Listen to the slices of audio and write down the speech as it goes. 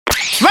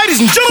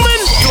Ladies and gentlemen,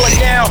 you are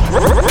now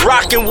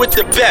rocking with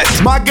the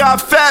best. My guy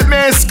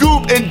Fatman,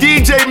 Scoop, and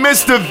DJ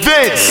Mr.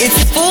 Vince.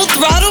 It's Full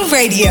Throttle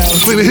Radio.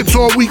 Play the hits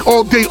all week,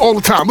 all day, all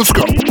the time. Let's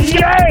go.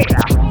 Yeah!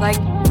 Like,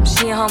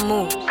 she in her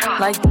mood.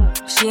 Like,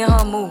 she in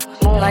her mood.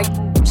 Like,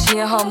 she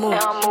in her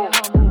mood.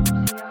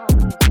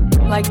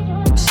 Like,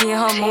 she in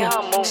her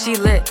mood. She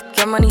lit,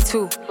 get money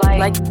too.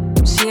 Like,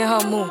 she in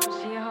her mood.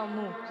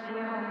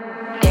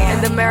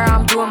 In the mirror,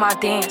 I'm doing my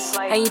dance.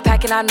 Ain't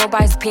packing out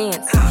nobody's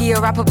pants. He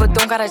a rapper, but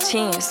don't got a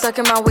chance. Stuck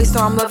in my waist, so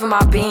I'm loving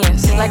my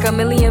bands. Like 1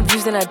 million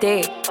views in a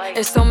day.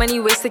 There's so many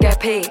ways to get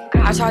paid.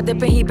 I tried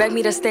dipping, he begged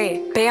me to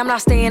stay. Babe, I'm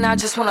not staying, I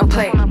just wanna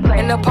play.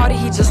 In the party,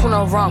 he just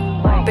wanna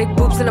rum. Big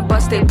boobs in the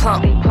bus, they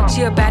plump.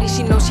 She a baddie,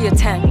 she knows she a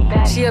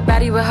 10. She a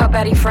baddie with her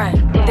baddie friend.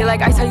 They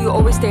like, I tell you,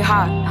 always stay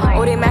hot.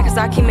 Oh, they mad cause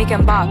I keep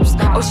making bops.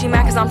 Oh, she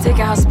mad cause I'm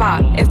taking her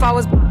spot. If I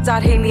was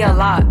I'd hate me a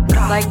lot.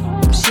 Like,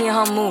 she in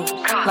her mood.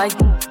 Like,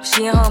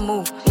 she in her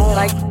mood.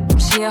 Like,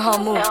 she in her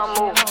mood.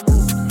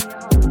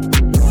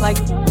 Like,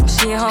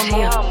 she in her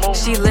mood.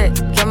 She lit,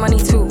 get money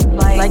too.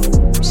 Like,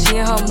 she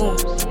in her mood.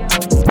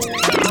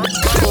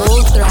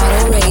 Full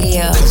Throttle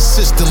Radio.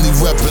 Consistently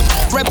reppin'.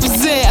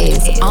 Represent.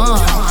 It's on.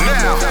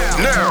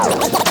 Now.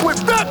 With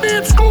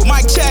Fatman, Scoop,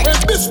 mic check, and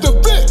Mr.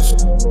 Vince.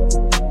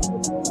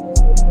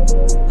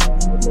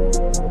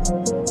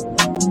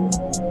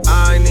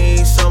 I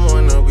need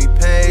someone to be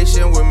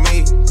patient with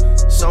me.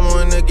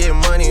 Someone to get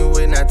money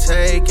with, not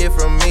take it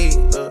from me.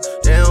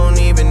 They don't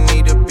even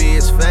need to be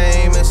as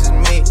famous as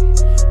me.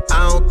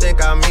 I don't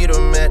think I meet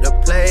them at the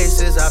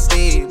places I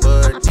be,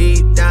 but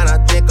deep down I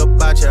think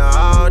about you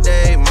all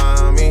day,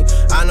 mommy.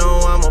 I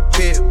know I'm a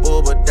pit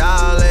bull, but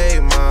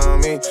darling,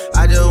 mommy,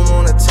 I just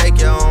wanna take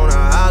you on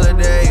a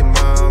holiday,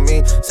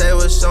 mommy. Say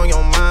what's on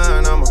your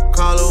mind, I'ma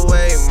call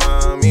away,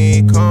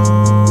 mommy.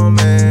 Come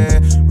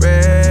and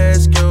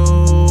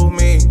rescue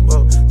me.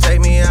 Whoa, take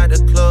me out the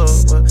club,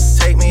 whoa,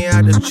 take me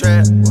out the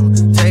trap, whoa,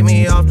 take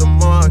me off the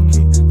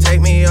market,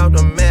 take me off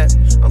the map.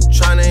 I'm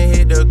tryna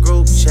hit the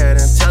group chat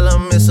and tell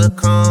them it's a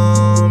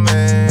come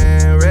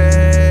and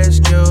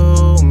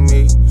rescue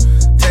me.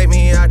 Take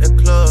me out the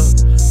club,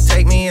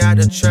 take me out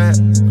the trap,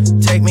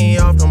 take me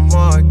off the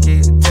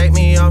market, take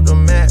me off the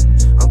map.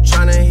 I'm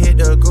tryna hit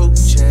the group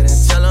chat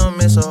and tell them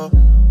it's a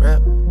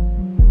rap.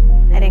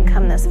 I didn't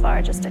come this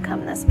far just to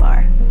come this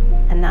far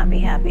and not be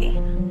happy.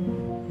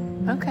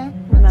 Okay.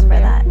 Remember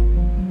that.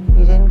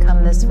 You didn't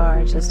come this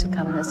far just to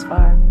come this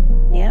far.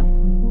 Yep.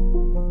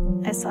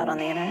 I saw it on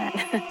the internet.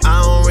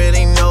 I don't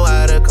really know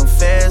how to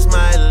confess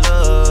my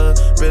love.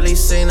 Really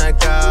seem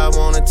like I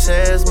wanna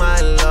test my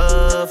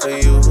love for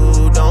you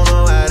who don't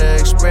know how to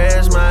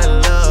express my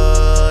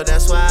love.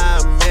 That's why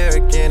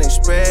American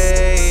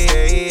Express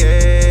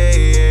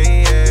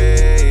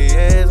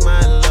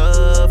my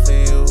love for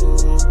you.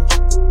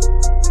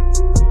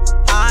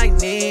 I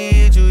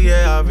need you,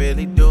 yeah, I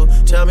really do.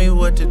 Tell me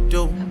what to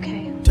do.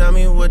 Okay. Tell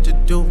me what to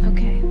do.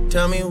 Okay.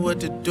 Tell me what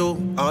to do.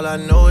 All I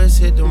know is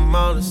hit the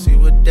mall to see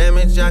what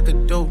damage I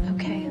could do.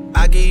 Okay.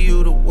 I give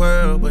you the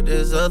world, but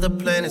there's other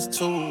planets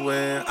too.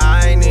 And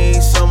I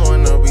need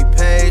someone to be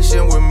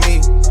patient with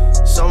me.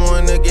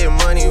 Someone to get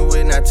money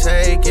with, not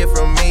take it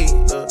from me.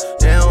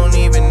 They don't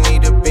even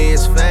need to be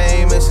as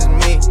famous as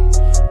me.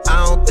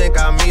 I don't think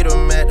I meet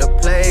them at the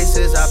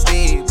places I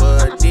be,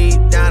 but deep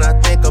down I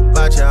think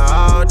about you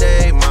all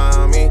day,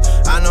 mommy.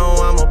 I know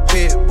I'm a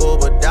pit bull,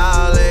 but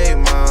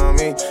darling,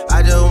 mommy,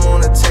 I just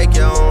wanna take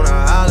you on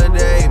a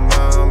holiday,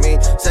 mommy.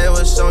 Say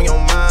what's on your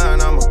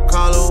mind, I'ma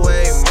call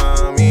away,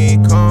 mommy.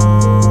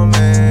 Come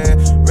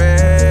and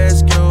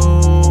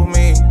rescue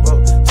me.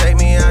 Whoa, take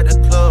me out the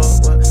club,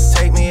 whoa,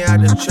 take me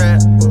out the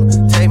trap, whoa,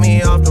 take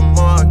me off the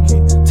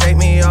market, take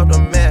me off the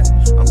map.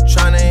 I'm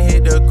tryna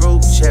hit the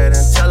group chat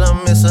and tell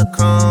them it's a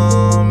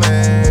come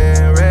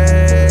and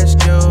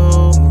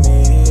rescue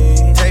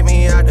me. Take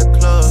me out the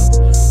club,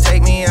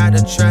 take me out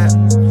the trap,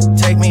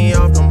 take me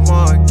off the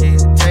market,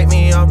 take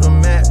me off the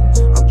map.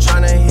 I'm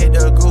tryna hit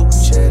the group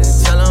chat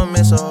and tell them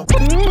it's a.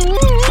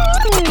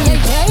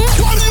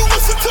 Why do you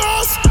listen to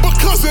us?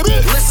 Because it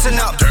is. Listen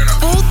up.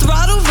 Full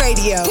Throttle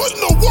Radio. Put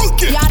no work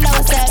in. Y'all know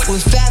what's up.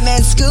 With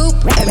Fatman Scoop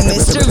and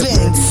Mr.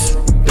 Vince.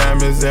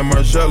 Diamonds and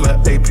Margiela,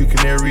 AP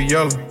Canary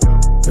Yellow.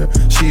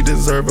 She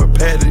deserve a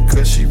patty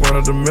cause she one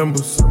of the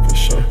members. For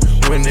sure.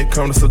 When it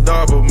comes to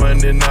Sadaba,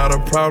 money not a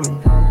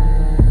problem.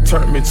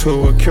 Turned me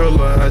to a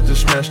killer, I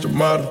just smashed the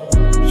model.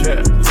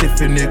 Yeah,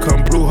 Tiffany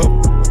come blue, her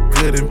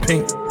good and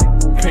pink.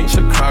 Pink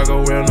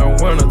Chicago in the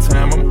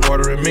wintertime, I'm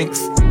ordering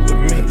minks. The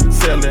mink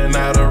selling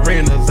out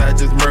arenas, I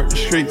just murked the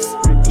streets.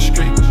 The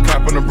street,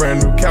 copping a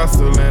brand new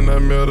castle in the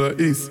Middle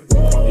East.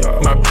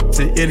 My bitch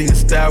is Indian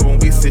style when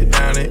we sit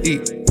down and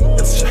eat.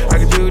 I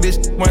can do this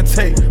one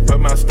take, but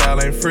my style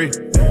ain't free.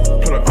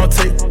 Put her on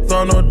tape,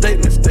 on no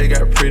date list, they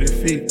got pretty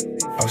feet.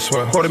 I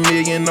swear,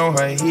 $250,000 on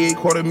her head,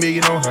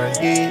 $250,000 on her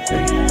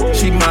head.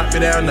 She mopped me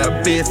down the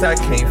bed, so I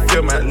can't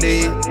feel my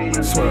leg.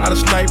 Swear, I done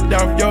sniped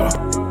off y'all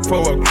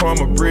for a crumb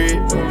of bread.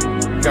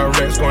 Got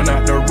rats going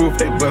out the roof,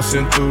 they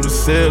bustin' through the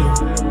ceiling.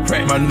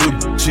 My new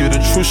bitch, the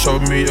truth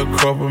showed me a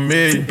couple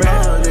million.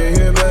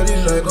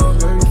 Everybody's like, I'm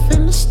very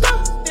finna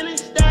stop.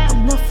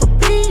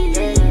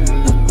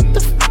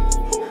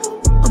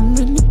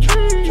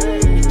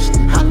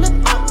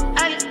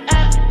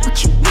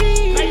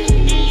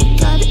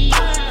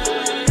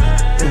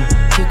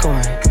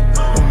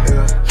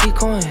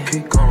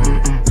 keep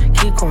going,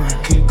 keep going,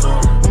 keep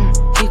going,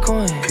 keep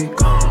going, keep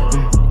going,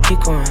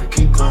 keep going,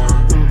 keep going,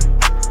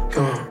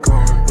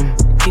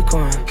 keep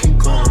going, keep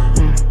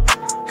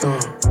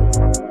going,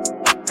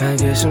 I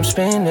guess I'm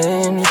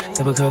spinning,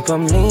 double cup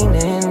I'm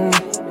leaning.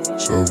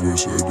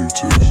 Southwest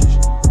addictions.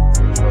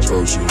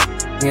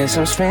 Guess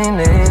I'm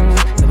spinning,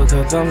 double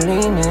cup I'm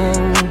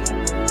leaning.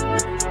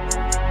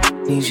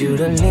 Need you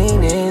to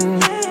lean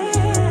in.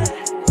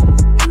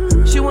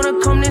 She wanna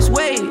come this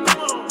way,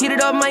 heat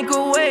it up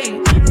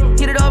microwave,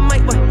 heat it up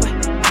wait.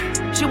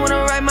 She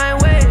wanna ride my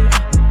way,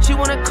 she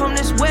wanna come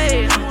this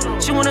way,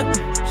 she wanna.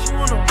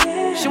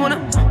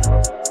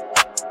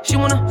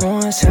 Oh,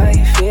 it's how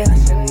you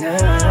feeling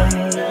tonight.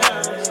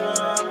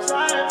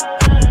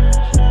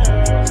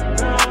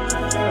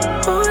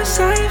 Oh, it's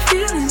how you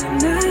feeling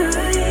tonight.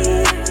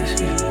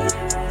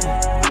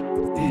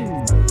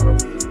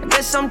 I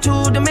guess I'm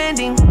too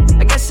demanding.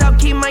 I guess I'll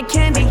keep my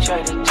candy. I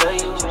try to tell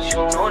you, but you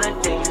know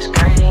that thing's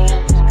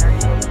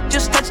crazy.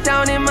 Just touched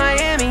down in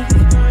Miami.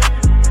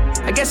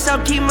 I guess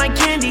I'll keep my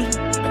candy.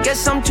 I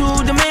guess I'm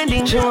too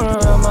demanding. She wanna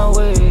ride my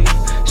way.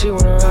 She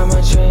wanna ride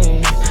my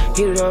train.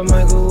 Heat it up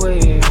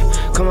microwave.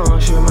 Come on,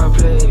 share my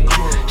plate.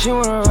 She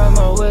wanna ride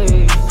my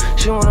way.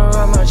 She wanna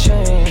ride my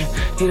chain.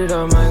 Heat it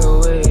up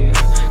microwave.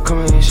 Come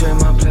on and share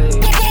my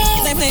plate.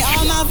 They play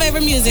all my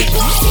favorite music.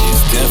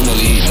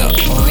 Definitely eating up.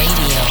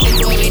 Radio. It's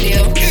what we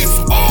do. It's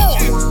on.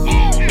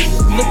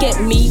 Look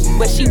at me,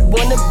 where she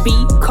wanna be.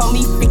 Call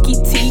me Freaky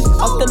T,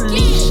 off the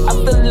leash. I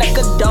feel like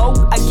a dog,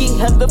 I get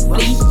hella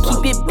flea.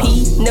 Keep it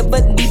P,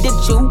 never needed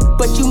you,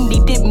 but you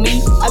needed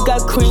me. I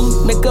got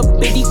cream, make a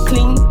bitty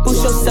clean,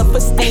 boost your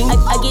self-esteem.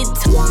 I get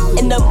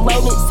in the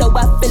moment, so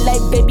I feel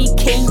like baby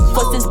king.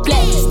 First is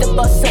black, step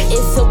up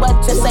something, so I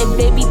dress like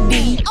baby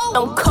D.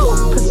 I'm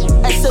cold,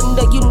 and so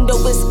now you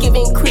know it's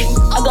giving cream.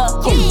 I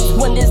got hits,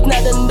 when there's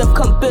not enough,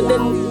 come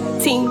building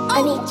team.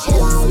 I need chips,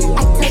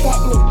 I tell that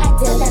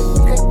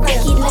nigga,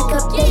 Frankie like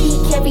a baby,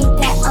 carry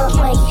that on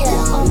my hip.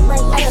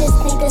 I just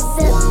need a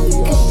sip,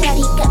 cause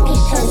Shawty got me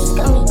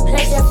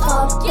pleasure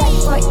fall.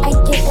 That's why I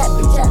get that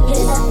bitch a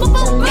little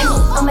money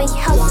on my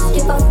house,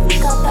 give a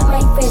fuck about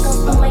my wrist.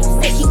 On my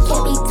set, you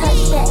can't be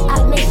touched, that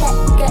I make that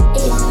nigga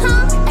in.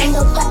 I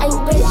know that I'm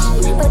rich,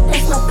 but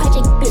that's my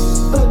project, bitch.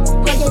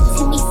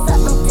 Royalty me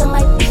something till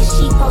my bitch,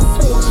 she gon'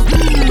 switch.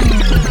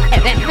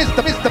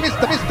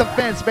 Mr.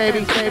 Vince, baby.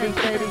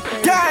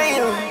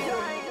 Damn.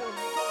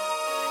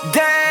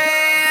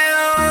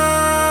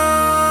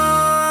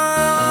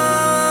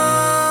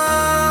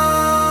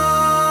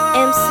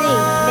 MC,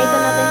 make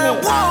another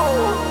hit.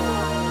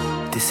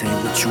 This ain't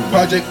what you want.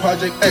 Project.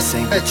 This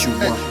ain't what you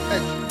want.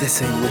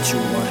 This ain't what you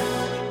want.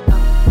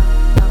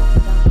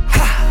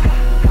 Ha!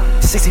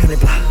 1600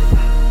 block.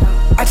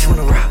 I just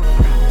wanna rock.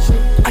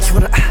 I just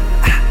wanna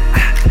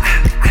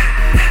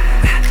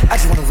I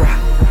just wanna rock.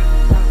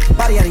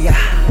 Body out of ya.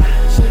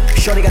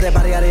 Shorty got that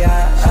body out of ya.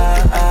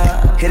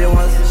 Hit it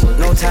once,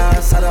 no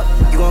time. Side up,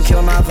 you gon'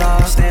 kill my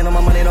vibe. Stand on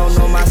my money, don't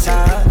know my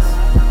size.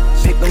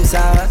 Pick them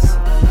sides,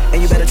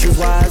 and you better choose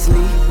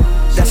wisely.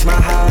 That's my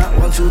high.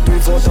 1, 2, 3,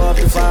 4, throw up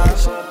to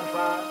 5.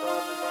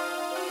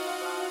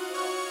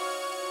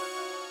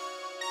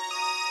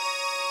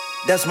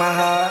 That's my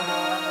high.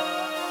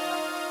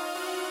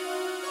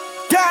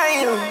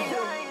 Damn.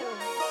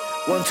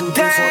 1, 2, 3,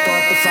 4, throw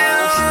up to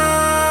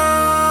 5.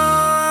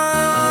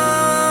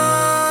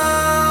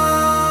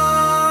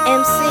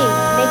 MC,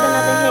 make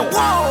another hit.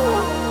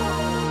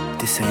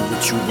 This ain't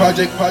what you want.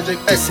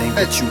 Project. This ain't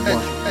what you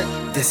want.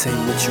 This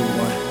ain't what you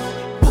want.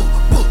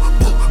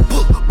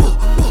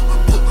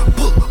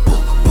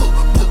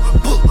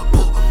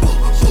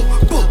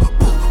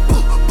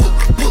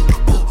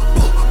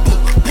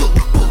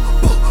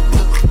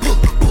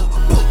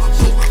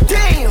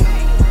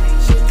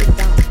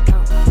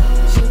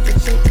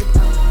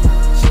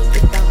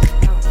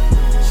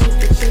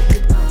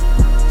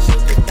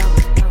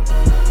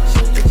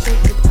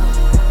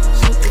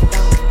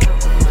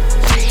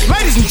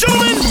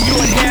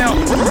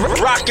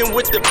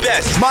 With the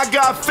best. My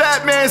guy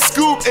Fatman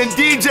Scoop and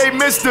DJ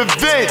Mr.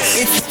 Vince.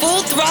 It's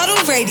Full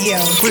Throttle Radio.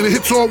 Play the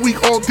hits all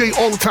week, all day,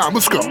 all the time.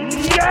 Let's go. Fell in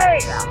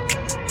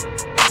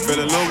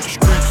love with the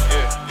streets.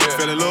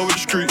 Fell in love with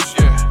the streets.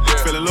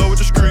 Fell in love with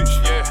the streets.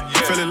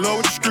 Fell in love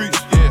with the streets.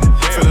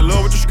 Fell in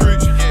love with the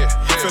streets.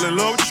 Fell in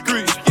love with the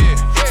streets.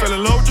 Fell in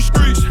love with the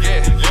streets.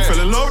 Fell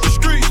in love with the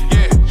streets.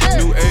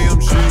 New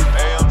AMG.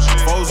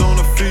 Foes on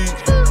the feet.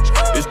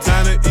 It's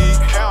time to eat.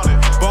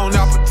 Bon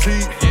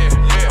appetit.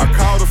 I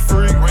called a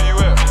freak.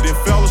 Then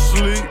fell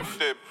asleep.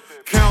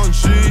 Counting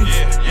G.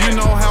 You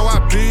know how I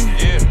be.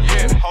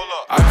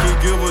 I could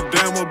give a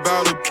damn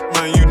about it,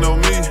 man. You know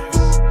me.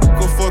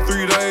 Go for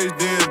 3 days,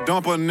 then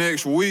dump her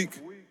next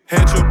week.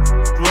 Had your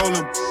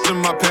rolling in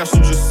my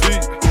passenger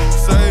seat.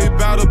 Saved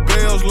by the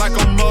bells like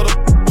a mother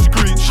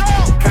screech.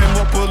 Came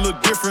up a little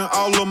different,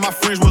 all of my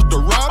friends was the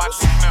robbers.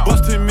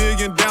 Bust 10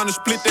 million down and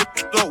split that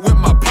up with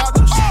my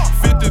partners.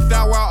 50,000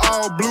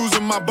 all blues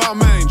in my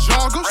Balmain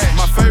joggers.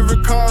 My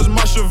favorite car is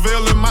my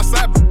Chevelle and my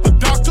side the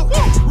doctor.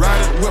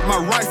 Riding with my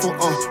rifle,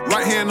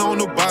 right hand on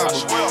the Bible.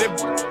 That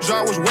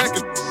jaw was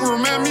whacking,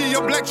 remind me of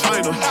a Black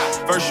China.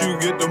 First you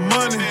get the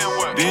money,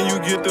 then you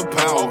get the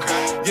power.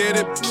 Yeah,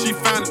 that she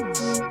found it,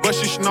 but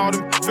she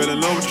snorted. Fell in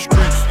love with the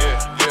streets.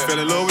 Fell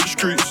in love with the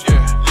streets.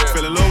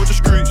 Fell in love with the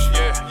streets.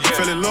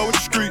 Fell in love with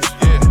the streets.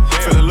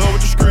 Fell in love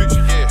with the streets.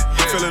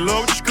 Fell in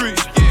love with the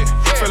streets.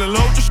 Fell in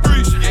love with the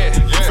streets.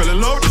 Fell in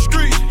love with the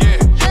streets.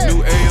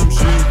 New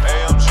AMG,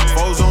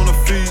 foes on the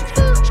feet.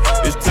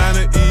 It's time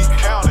to eat.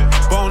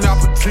 Bon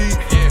appetit.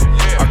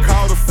 I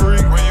called a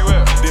freak,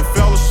 then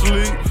fell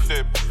asleep.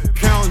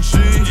 Counting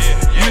G's,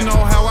 you know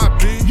how I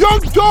be. Young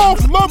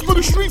Dolph, love for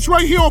the streets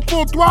right here on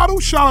Full Throttle.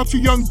 Shout out to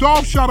Young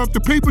Dolph, shout out to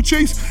Paper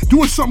Chase,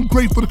 doing something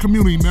great for the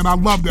community, man. I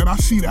love that, I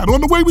see that. On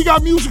the way, we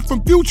got music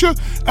from Future,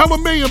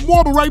 LMA, and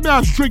Mortal. Right now,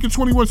 it's Drake and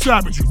 21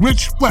 Savage.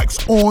 Rich Flex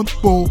on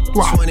Full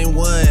Throttle.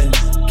 21,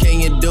 can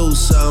you do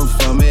something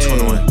for me?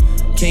 21.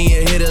 Can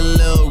you hit a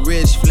little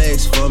Rich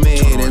Flex for me?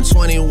 21. Then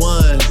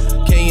 21,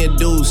 can you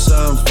do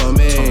something for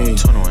me?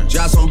 21.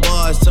 Drop some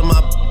bars to my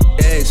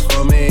ex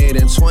for me.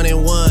 Then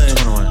 21,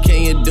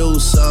 can you do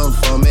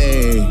something for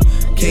me?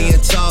 Can you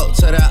talk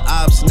to the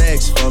ops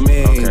next for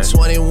me?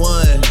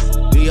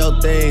 21, do your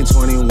thing.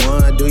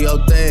 21, do your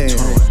thing.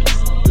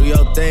 21. Do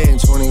your thing.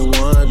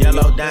 21.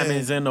 Yellow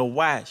diamonds in the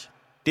watch.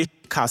 This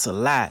costs a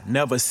lot.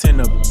 Never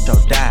send a bitch or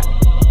die.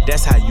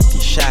 That's how you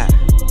get shot.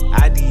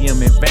 I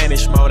DM in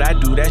vanish mode. I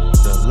do that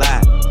a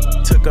lot.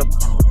 Took a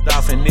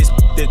off and this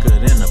thicker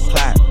than a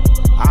plot.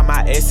 All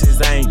my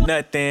S's ain't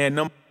nothing.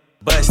 Them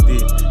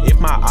busted. If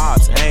my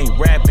ops ain't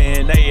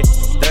rapping, they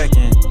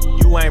ducking.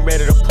 You ain't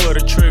ready to pull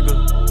the trigger.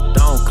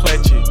 Don't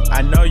clutch it.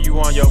 I know you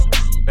on your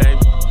baby.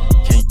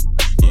 Can't.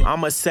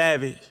 I'm a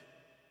savage.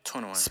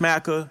 21.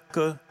 Smacker,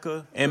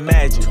 and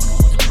magic.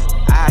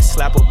 I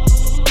slap a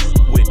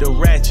with the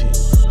ratchet.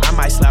 I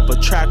might slap a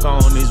track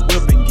on this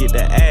whip and get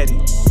the addy.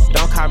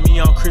 Don't call me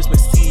on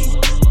Christmas Eve.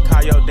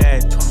 Call your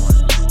dad.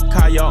 21.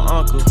 Call your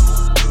uncle.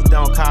 21.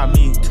 Don't call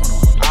me.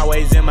 21.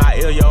 Always in my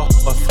ear, yo,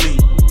 a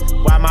fleet.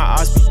 Why my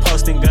ops be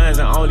posting guns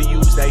and only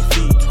use they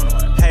feet?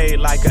 21. Paid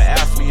like an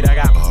athlete. I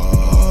got.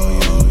 Why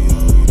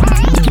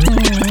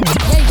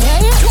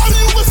do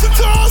you listen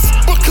to us?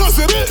 Because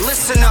it is.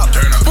 Listen up.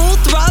 Full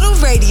Throttle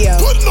Radio.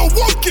 Put no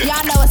work in.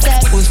 Y'all know what's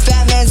up. With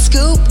Fatman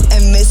Scoop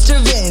and Mr.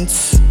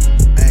 Vince.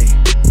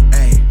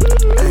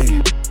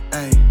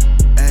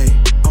 Hey,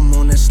 I'm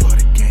on that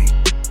slaughter game.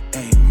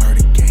 Hey,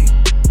 murder game.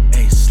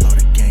 Hey,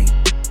 slaughter game.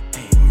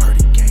 Hey,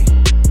 murder game.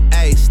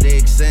 Hey,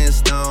 sticks and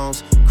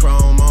stones,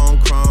 chrome on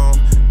chrome.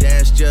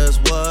 That's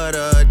just what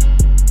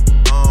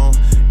on.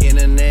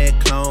 Internet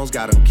clones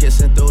got them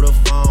kissing through the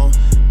phone.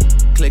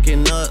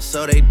 Clicking up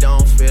so they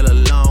don't feel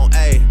alone.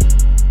 Hey,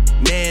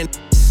 man,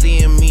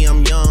 seeing me,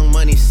 I'm young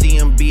money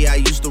CMB. I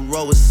used to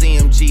roll with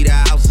CMG. The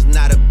house is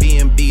not a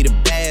B&B. The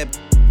bad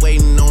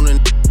waiting on a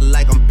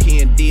like I'm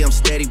P&D. I'm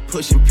steady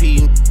pushing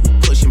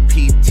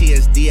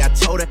PTSD. I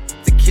told her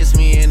to kiss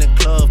me in the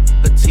club,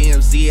 a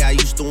TMZ. I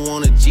used to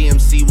want a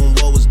GMC when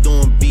what was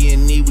doing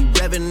B&E. We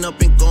revving up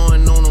and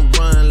going on a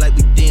run like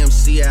we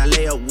DMC. I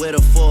lay up with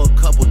her for a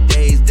couple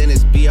days, then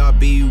it's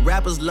BRB. You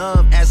rappers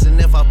love asking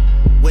if I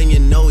when you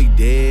know he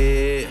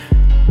did.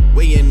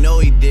 When you know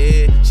he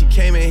did. She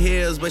came in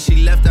heels, but she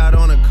left out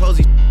on a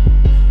cozy.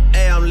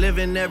 Hey, I'm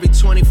living every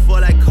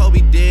 24 like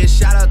Kobe did.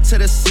 Shout out to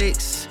the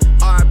 6,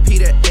 RIP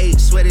to 8.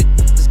 Swear it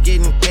is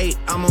getting 8.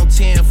 I'm on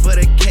 10 for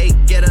the cake.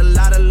 Get a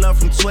lot of love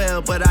from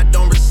 12, but I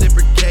don't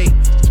reciprocate.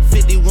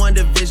 51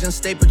 division,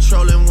 stay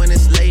patrolling when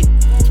it's late.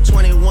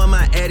 21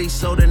 my Eddie,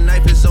 so the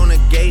knife is on the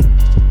gate.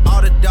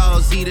 All the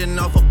dogs eating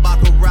off a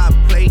Baccarat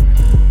plate.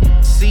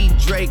 See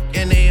Drake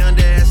and they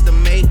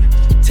underestimate.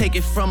 Take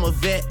it from a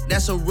vet,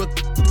 that's a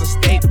rookie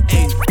mistake.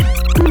 Hey.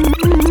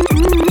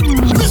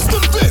 Mr.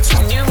 Vince,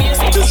 New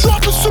music. just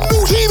dropping some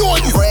new heat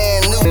on you.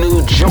 Brand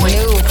new joint.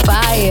 New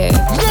fire.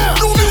 Now,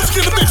 new music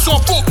in the mix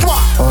on Full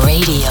Throttle.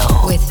 Radio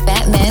with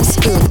Fatman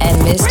Scoop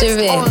and Mr.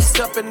 Vince.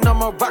 Stepping,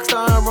 I'm a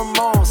rockstar and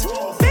Ramones.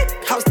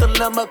 House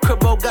dilemma,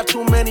 cribbo got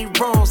too many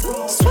rooms.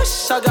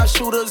 Swish, I got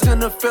shooters in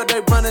the field,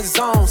 they running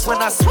zones. When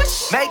I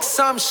switch, make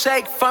some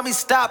shake for me,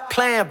 stop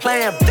playing.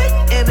 Thick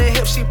in the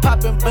hip, she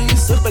popping when you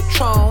sip a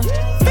Patron.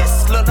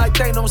 Fists look like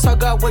Thanos, I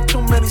got way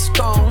too many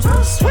stones.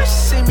 Swish,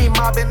 see me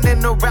mobbing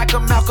in the rack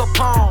of Mal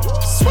Capone.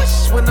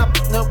 Swish, when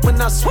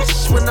I switch,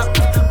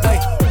 hey.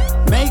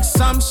 Make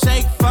some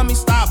shake for me,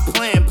 stop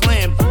playing.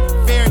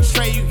 Fair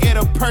trade, you get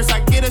a purse,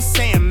 I get a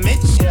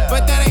sandwich.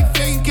 But that ain't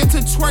fair, you get to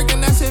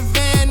twerking, that's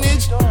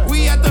advantage.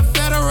 We at the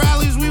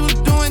federales, we was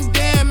doing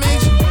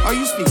damage. Oh,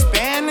 you speak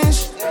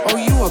Spanish? Oh,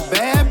 you a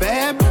bad?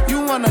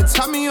 You wanna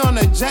top me on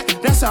a jet?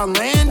 That's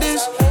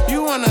outlandish.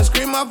 You wanna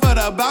scream up for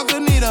the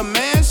balcony, the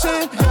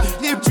mansion?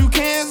 If you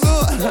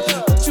cancel,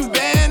 you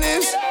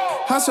banish.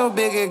 House so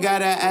big it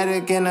got an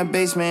attic in the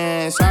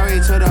basement. Sorry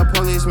to the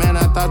policeman,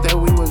 I thought that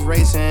we was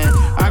racing.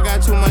 I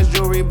got too much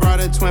jewelry, brought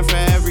a twin for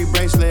every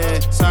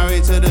bracelet. Sorry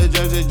to the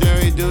judge, the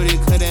jury duty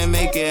couldn't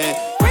make it.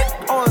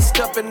 On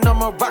stepping,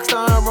 I'm a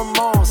rockstar and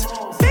Ramones.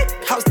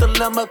 House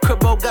dilemma,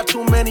 cribbo got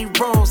too many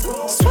rooms.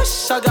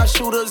 Swish, I got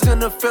shooters in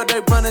the field,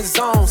 they running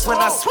zones. When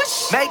I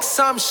switch, make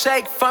some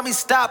shake for me,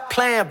 stop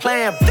playing.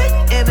 Thick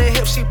in the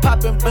hip, she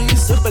popping when you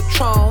sip a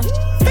Patron.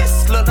 Fists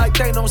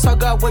boss, I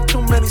got way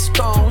too many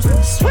stones.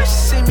 Swish,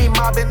 see me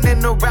mobbing in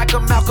the rack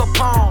of Mal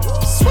Capone.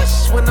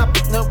 Swish when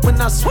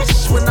I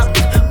swish when I.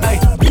 Ay.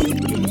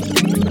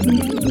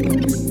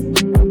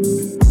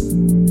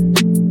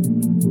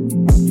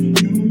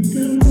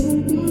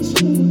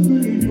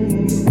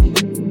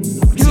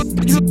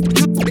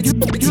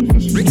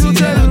 You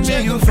telling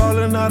me you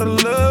falling out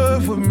of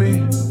love with me?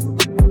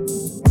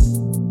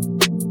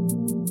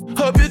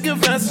 Hope you can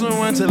find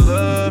someone to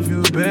love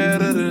you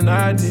better than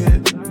I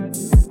did.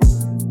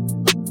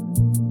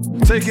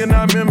 Taking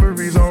our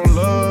memories on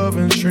love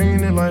and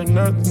treating it like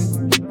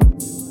nothing.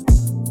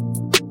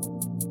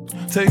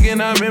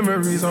 Taking our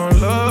memories on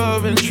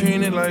love and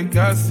treating it like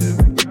gossip.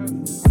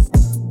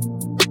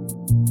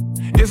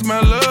 It's my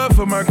love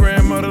for my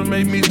grandmother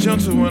made me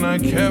gentle when I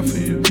care for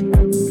you.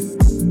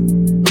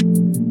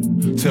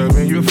 Tell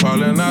me you're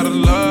falling out of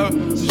love,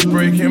 just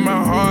breaking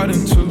my heart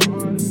in two.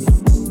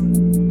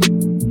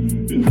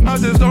 I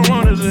just don't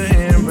want it to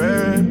end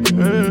bad.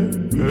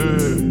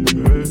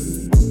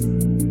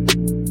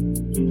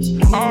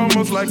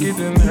 Almost like it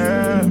didn't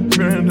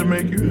happen to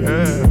make you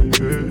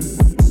happy.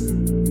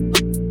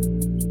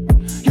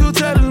 You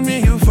telling me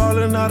you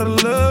falling out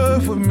of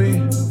love with me?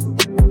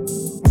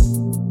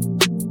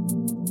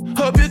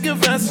 Hope you can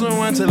find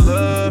someone to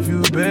love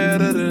you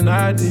better than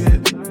I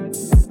did.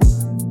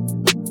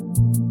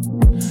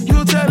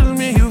 You telling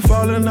me you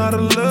falling out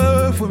of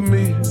love with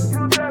me?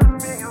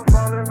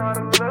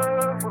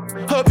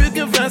 Hope you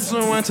can find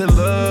someone to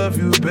love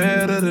you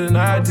better than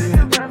I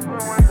did.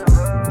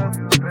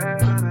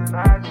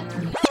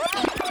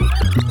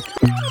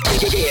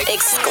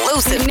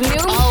 Exclusive.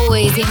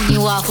 Always hitting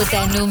you off with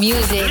that new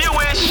music.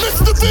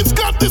 Mr. Vince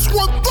got this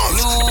one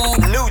first.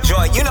 New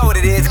joint, you know what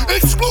it is.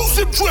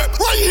 Exclusive drip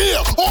right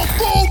here on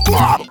Full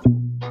Throttle.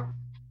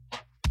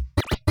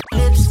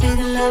 Lipstick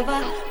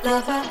lover,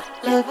 lover,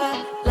 lover,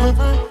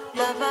 lover,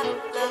 lover,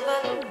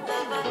 lover,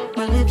 lover.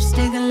 My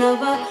lipstick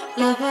lover,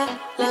 lover,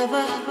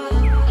 lover.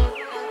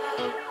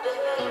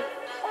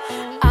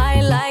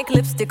 I like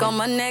lipstick on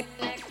my neck.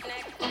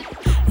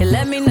 You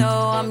let me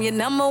know I'm your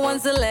number one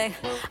select.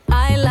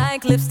 I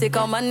like lipstick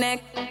on my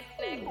neck.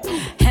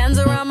 Hands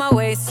around my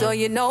waist so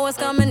you know what's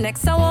coming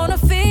next. I wanna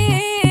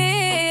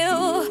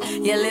feel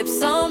your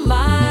lips on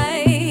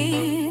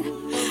mine.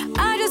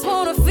 I just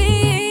wanna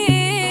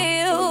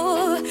feel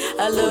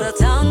a little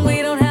tongue,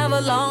 we don't have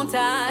a long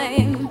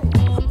time.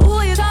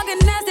 Ooh, you're talking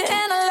nasty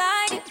and I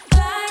like it.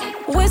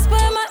 Whisper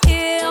in my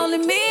ear, only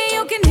me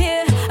you can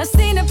hear. I've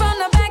seen it from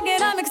the back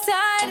and I'm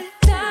excited.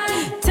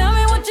 Tell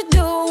me what you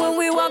do when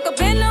we walk up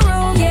in the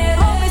room. Yeah,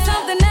 hold me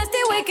something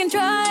nasty, we can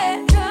try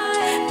it.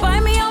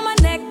 Bite me on my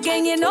neck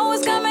and you know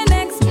what's coming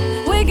next.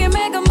 We can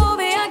make a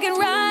movie, I can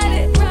write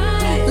it.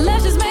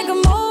 Let's just make a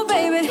move,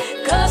 baby.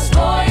 Cause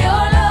for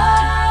your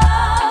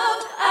love,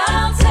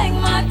 I'll take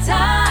my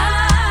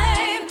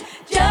time.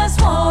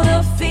 Just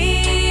wanna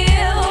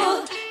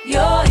feel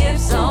your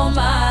hips on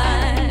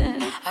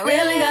mine. I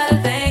really got a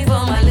thing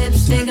for my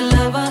lipstick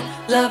lover,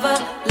 lover,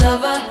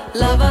 lover,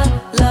 lover,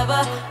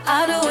 lover.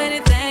 I'll do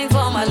anything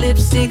for my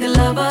lipstick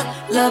lover,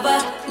 lover,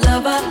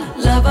 lover,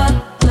 lover,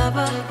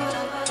 lover.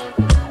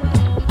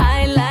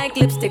 I like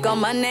lipstick on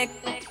my neck.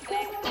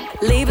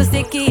 Leave a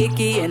sticky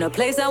icky in a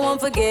place I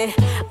won't forget.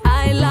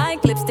 I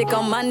like lipstick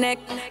on my neck.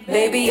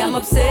 Baby, I'm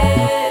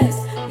obsessed.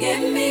 Get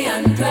me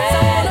undressed.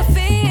 I wanna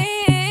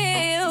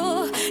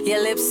feel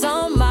your lips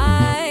on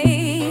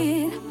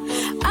mine.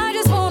 I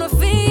just wanna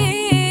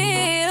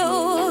feel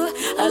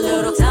a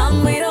little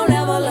time. We don't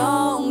have a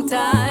long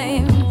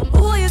time.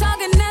 Ooh, you're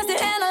talking nasty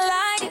and I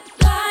like it.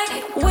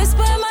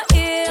 Whisper in my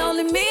ear,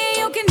 only me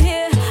you can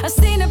hear. I've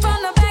seen it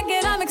from the back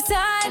and I'm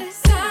excited.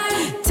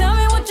 Tell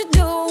me what you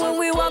do when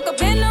we walk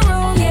up in the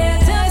room. Yeah,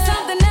 tell me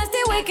something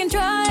nasty, we can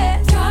try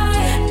it.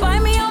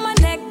 Bite me on my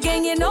neck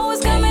and you know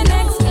what's coming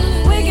next.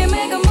 We can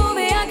make a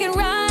movie, I can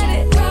write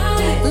it.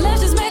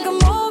 Let's just make a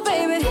move,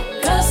 baby.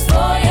 Cause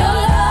for your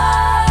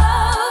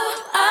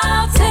love,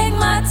 I'll take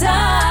my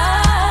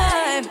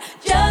time.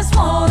 Just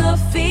wanna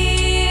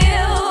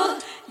feel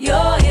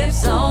your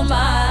hips on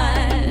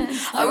mine.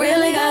 I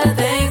really got a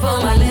thing for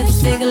my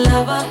lipstick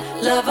lover,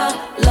 lover,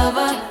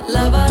 lover,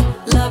 lover,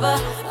 lover.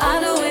 I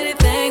do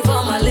anything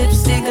for my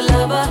lipstick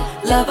lover,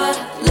 lover,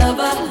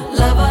 lover,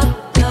 lover,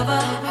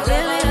 lover. I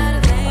really got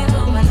a thing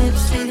for my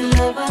lipstick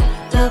lover,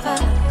 lover,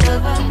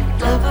 lover,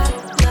 lover,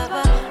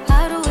 lover.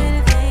 I do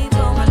anything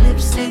for my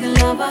lipstick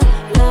lover,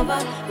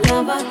 lover,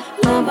 lover,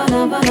 lover,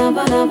 lover,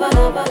 lover, lover,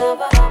 lover,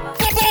 lover.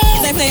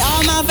 They play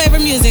all my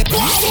favorite music.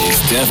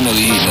 It's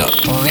definitely heating up.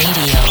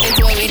 Radio. It's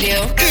what we do.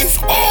 It's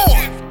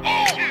on.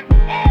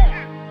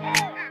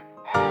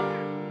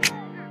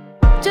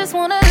 Just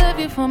wanna love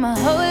you for my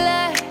whole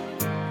life.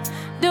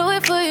 Do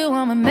it for you,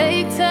 I'ma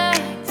make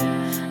time.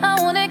 I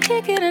wanna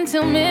kick it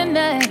until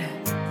midnight.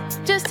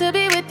 Just to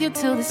be with you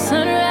till the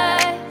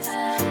sunrise.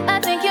 I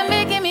think you're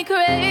making me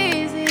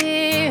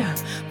crazy.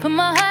 Put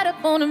my heart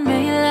up on the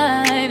main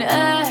line.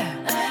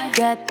 I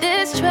got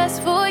this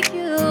trust for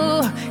you.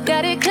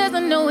 Got it cause I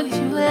know what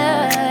you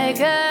like.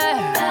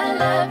 I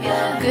love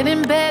you. Good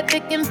and bad,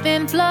 thick and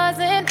thin, flaws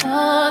and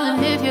all.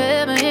 And if you're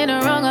ever in the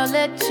wrong,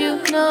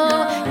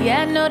 know.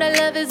 Yeah, I know that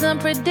love is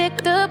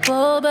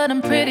unpredictable, but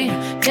I'm pretty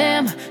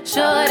damn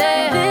sure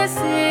that this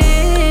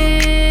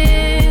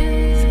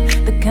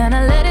is the kind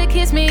of letter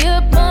kiss me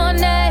up all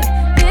night.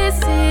 This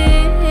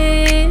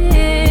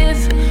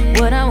is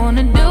what I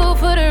wanna do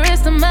for the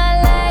rest of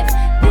my life.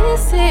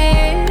 This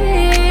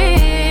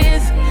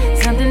is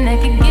something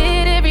that can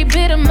get every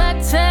bit of my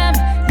time.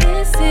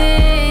 This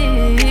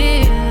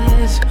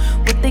is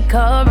what they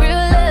call real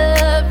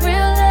love,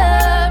 real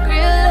love,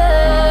 real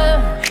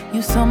love.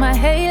 You saw my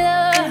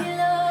halo,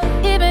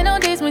 even on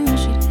days when you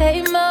should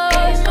hate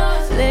most.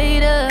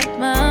 Laid up,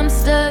 I'm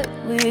stuck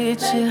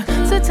with you.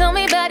 So tell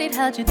me about it,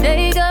 how'd your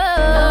day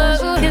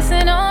go?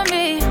 Kissing on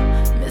me,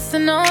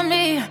 missing on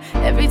me.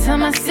 Every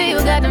time I see you,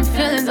 got them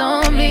feelings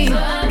on me.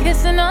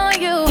 Kissing on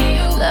you,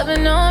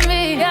 loving on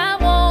me. I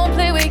won't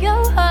play with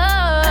your heart.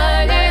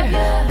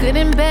 Good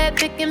and bad,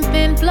 thick and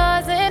thin,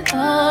 flaws and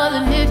all.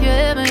 And if you're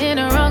ever in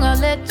the wrong, I'll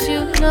let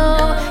you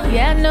know.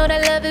 Yeah, I know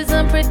that love is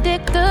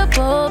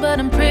unpredictable, but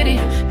I'm pretty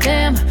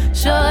damn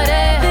sure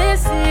that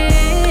this is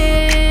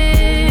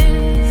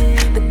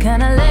the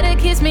kind of letter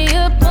kiss me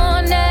up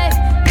all night.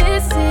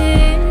 This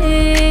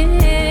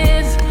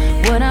is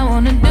what I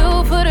wanna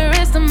do for the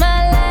rest of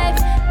my life.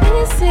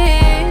 This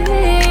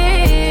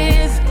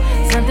is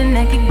something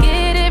that can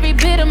get every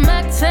bit of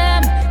my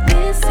time.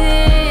 This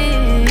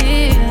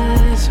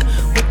is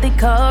what they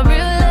call real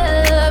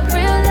love,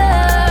 real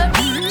love.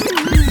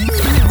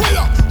 Wait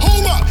up,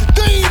 hold up,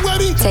 they ain't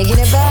ready. Taking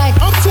it back.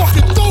 I'm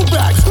talking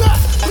throwbacks.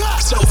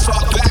 So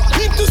far back.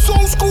 Keep this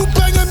old school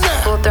banger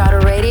now. Full Throttle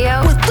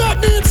Radio. With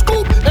Fatman,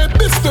 Scoop, and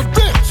Mr.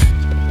 Vince.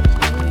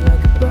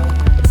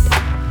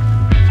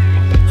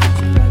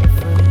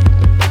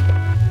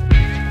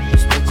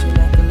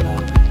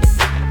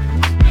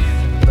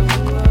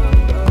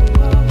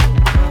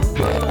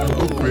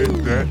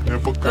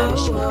 Never gotta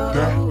sweat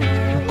that. You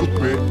could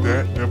bet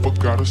that, never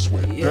gotta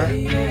sweat that.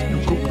 You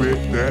could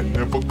bet that,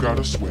 never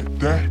gotta sweat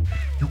that.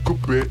 You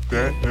could bet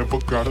that, never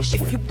gotta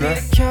sweat that. If you be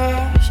the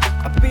cash,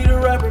 I'll be the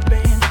rubber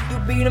band. You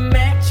be the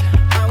match,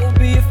 I will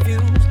be a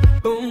fuse.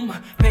 Boom,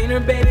 painter,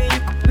 baby,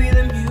 you could be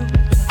the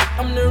muse.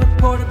 I'm the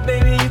reporter,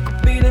 baby, you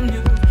could be the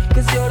news.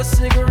 Cause you're the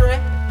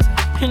cigarette,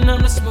 and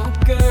I'm the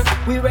smoker.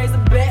 We raise the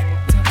bet,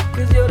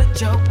 cause you're the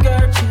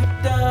joker.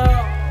 Chipped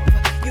off,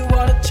 you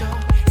are the chalk.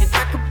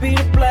 Be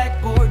the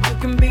blackboard, you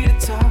can be the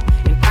top,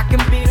 and I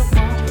can be the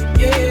one.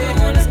 Yeah,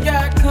 when the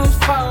sky comes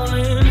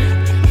falling,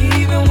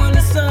 even when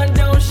the sun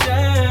don't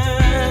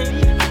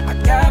shine, I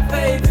got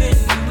faith in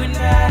you and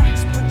I.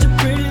 Just put your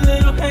pretty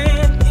little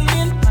hand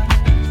in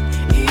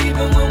mine.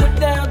 Even when we're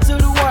down to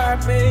the wire,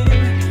 baby.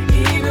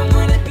 Even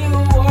when it's you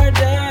or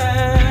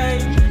die,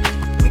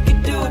 we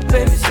can do it,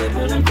 baby,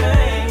 simple and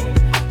plain.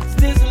 'Cause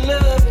this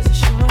love is a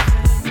short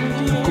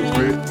thing. You could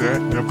bet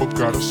that, never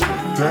gotta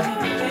sweat that.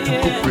 You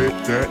could bet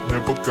that,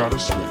 never gotta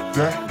sweat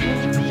that.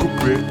 You could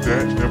bet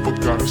that, never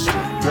gotta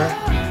sweat that.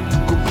 You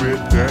could bet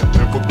that,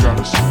 never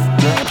gotta sweat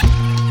that.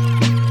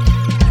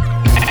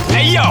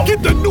 Hey yo,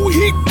 get the new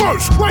heat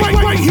first,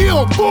 right here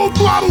on Full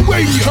Throttle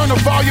Radio. Turn the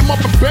volume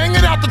up and bang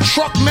it out the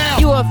truck now.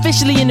 You are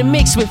officially in the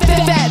mix with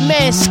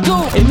Fatman,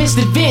 Scoop, and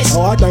Mr. Vince.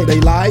 Oh, I think they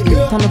like me.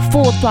 On the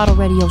Full Throttle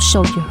Radio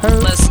show, you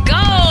heard? Let's go!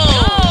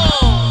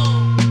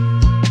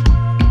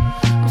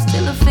 I'm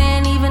still a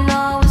fan even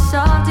though it's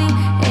salty.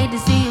 Hate to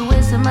see you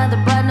with some other,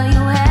 but know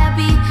you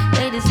happy.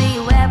 Hate to see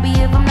you happy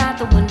if I'm not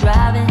the one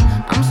driving.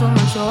 I'm so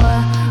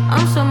mature,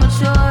 I'm so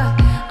mature,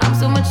 I'm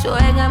so mature.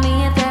 It got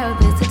me a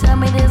therapist to tell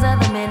me there's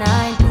other men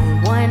I ain't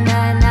doing one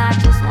night, I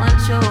just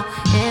want you.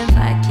 If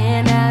I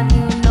can't have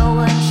you, no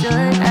one should. I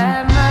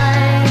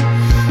might,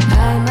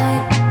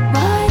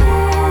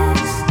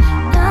 it's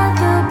not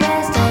the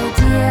best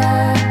idea.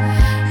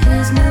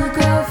 His new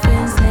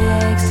girlfriend's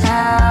next,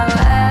 how I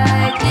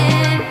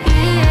get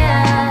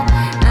here.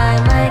 I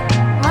like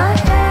my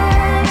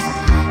ex,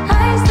 I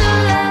still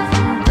love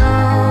him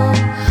though.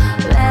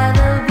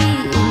 Rather be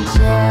in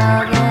jail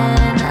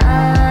than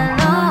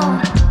alone.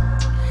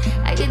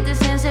 I get the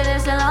sense that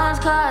it's a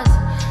lost cause.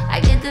 I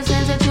get the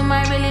sense that you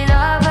might really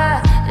love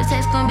her. This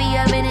text gon' be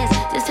evidence.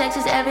 This text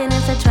is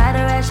evidence. I try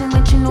to ration,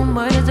 but you know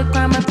murder's a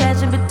crime of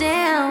passion. But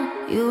damn,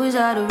 you was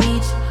out of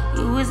reach.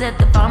 You was at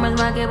the farmer's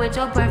market with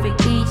your perfect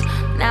peach.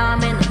 Now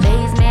I'm in the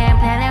basement,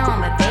 planning on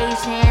my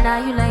patient. Now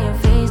you lay your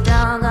face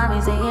down, got me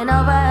singing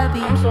over a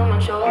beat. I'm so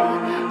mature,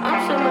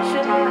 I'm so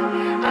mature,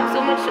 I'm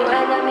so mature.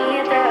 I got me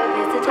a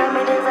therapist to tell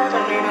me there's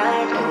other men I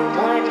ain't doing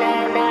one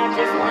night, I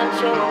just want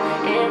you.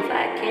 If I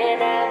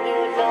can't have you,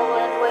 no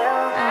one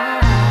will.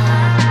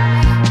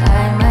 I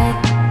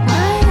make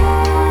my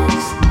ex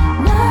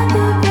not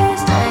the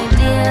best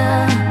idea.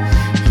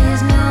 His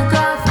new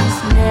girlfriend's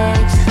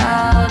next,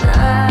 how'd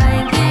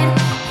I get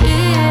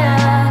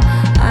here?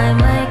 I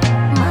make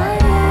my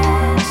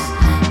ex,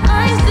 I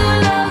still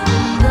love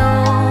him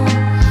though.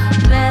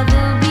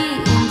 Rather be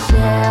in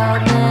jail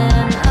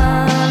than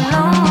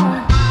alone.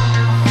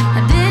 I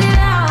did it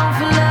all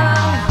for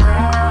love.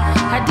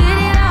 I did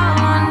it all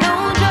on no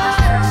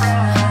drugs.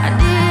 I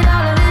did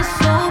all of this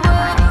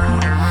sober.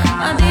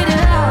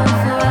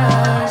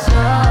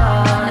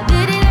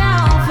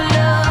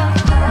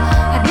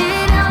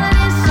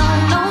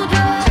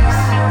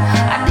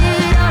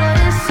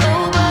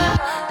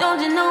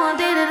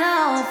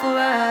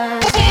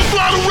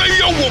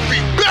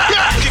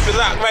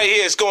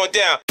 going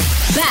down.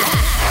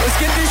 Let's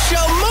get this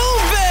show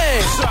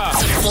moving.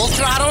 Full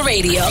Throttle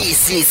Radio.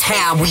 This is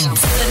how we do.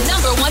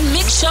 The #1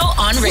 mix show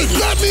on radio.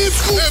 Fatman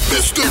Scoop and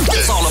Mr. Vince.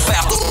 It's all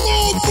about the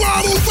Full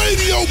Throttle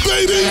Radio,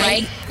 baby.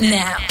 Right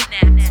now.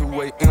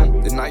 2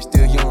 a.m., the night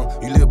still young.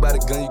 You live by the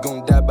gun, you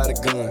gon' die by the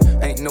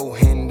gun. Ain't no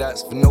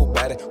handouts for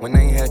nobody. When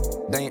they ain't had,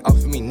 they ain't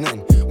offer me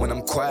nothing. When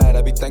I'm quiet,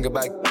 I be thinking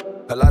about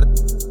a lot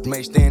of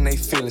may stay in they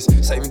feelings.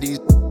 Saving these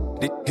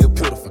here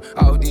pitiful.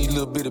 All these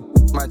little bit of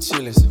my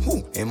chillings.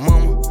 And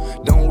mama,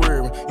 don't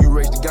worry, you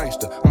raised a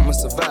gangster. I'm a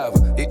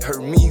survivor. It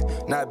hurt me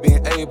not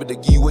being able to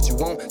give you what you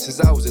want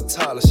since I was a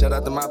toddler. Shout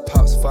out to my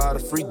pops for all the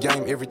free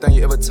game. Everything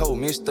you ever told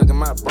me, it's stuck in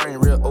my brain.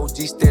 Real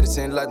OG status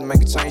ain't like to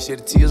make a change. Shed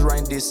the tears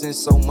right this since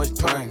so much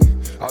pain.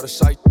 All the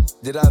shit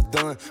that I've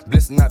done,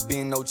 blessed not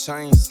being no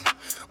chains.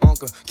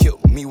 Uncle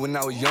killed me when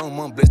I was young.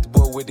 Mom blessed the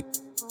boy with it.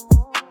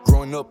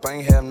 Growing up, I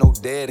ain't have no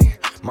daddy.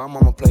 My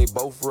mama played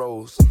both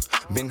roles.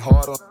 Been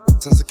hard on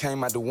since I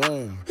came out the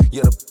womb.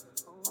 Yeah,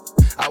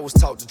 I was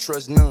taught to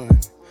trust none.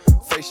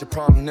 Face your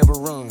problem, never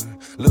run.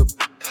 Little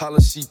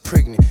holler, she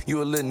pregnant.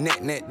 You a little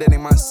net, that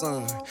ain't my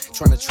son.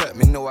 Tryna trap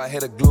me, know I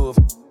had a glove.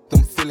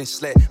 Them feeling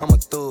slack, I'm a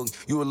thug.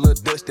 You a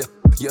little dusty,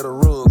 yeah, the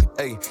rug.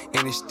 Ayy,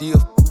 and it's still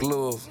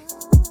glove.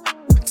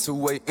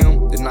 2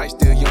 a.m., the night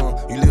still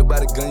young. You live by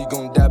the gun, you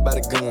gon' die by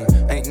the gun.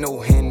 Ain't no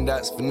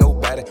handouts for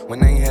nobody. When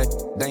they ain't had,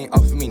 they ain't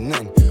offer me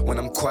nothing. When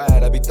I'm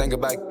quiet, I be thinking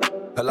about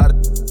a lot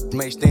of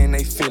may stay in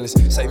they feelings.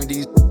 Saving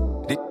these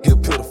here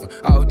pitiful.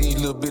 All these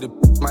little bit of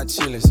my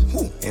chillings.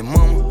 And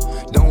mama,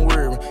 don't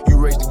worry, you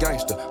raised a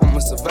gangster. I'm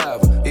a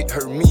survivor. It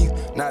hurt me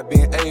not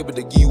being able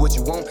to give you what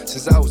you want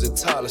since I was a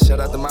toddler. Shout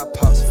out to my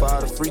pops for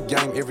all the free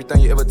game.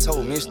 Everything you ever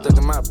told me, it's stuck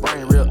in my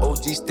brain. Real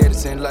OG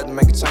status ain't like to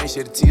make a change.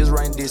 Shed the tears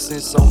right this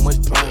since so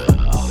much pain.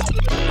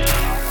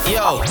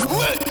 Yo,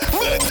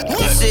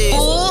 this is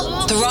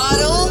Full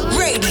Throttle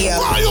Radio.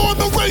 Fly on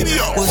the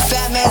radio. With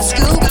Fatman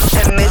Scoop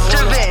and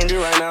Mr. Vince.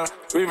 Right now.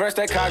 Reverse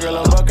that car, girl,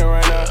 I'm bucking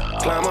right now.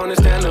 Climb on the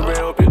standard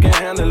rail, hope you can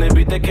handle it.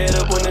 Beat that cat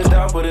up when it's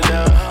down, put it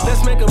down.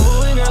 Let's make a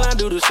movie, girl, I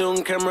do the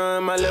shooting. Camera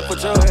in my left,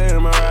 put your hand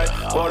in my right.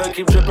 Water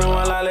keep dripping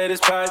while I let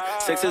it pipe.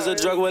 Sex is a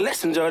drug, well,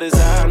 let's enjoy this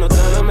high. No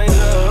time to make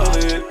love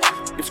it.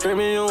 Keep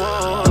screaming you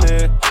want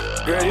it.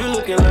 Girl, you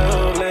looking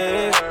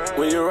lovely.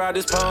 When you ride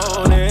this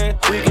pony,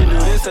 we can do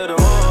this till the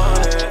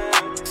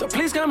morning. So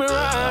please come and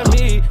ride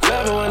me.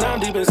 Love it when I'm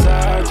deep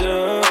inside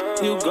you.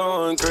 You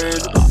going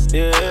crazy,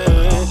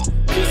 yeah.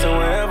 Kissing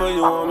wherever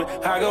you want me.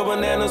 I go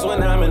bananas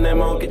when I'm in that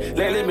monkey.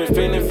 Lately been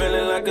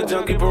feeling like a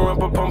junkie.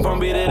 Pum,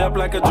 beat it up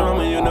like a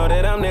drummer. You know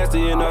that I'm nasty,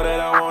 you know that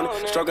I want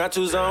it. Stroke out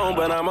your zone,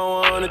 but I'm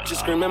on it. You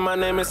screaming my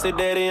name and say,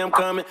 Daddy, I'm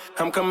coming.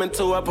 I'm coming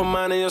too, I put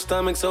mine in your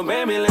stomach. So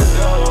baby, let's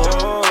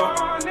go.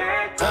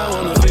 I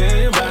wanna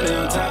feel your body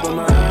on top of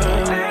mine.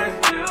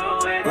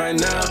 Right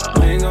now,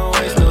 we ain't gon'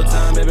 waste no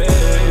time, baby.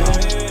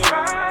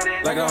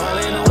 Like a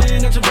Harley in the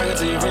wind, got you bring it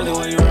to your friends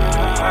when you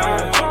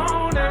ride.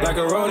 Like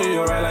a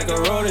rodeo, right? Like a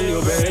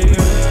rodeo, baby.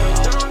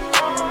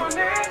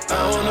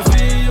 I wanna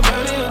feel your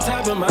body on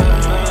top of mine.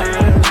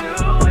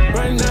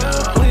 Right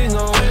now, we ain't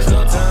gon' waste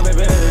no time,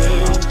 baby.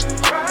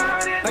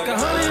 Like a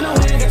Harley in the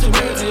wind, got you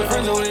bring it to your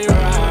friends when you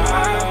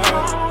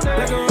ride.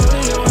 Like a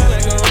rodeo, right?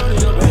 Like a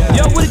rodeo, baby.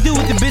 Yo, what it do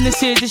with the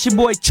business is? It's your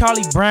boy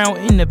Charlie Brown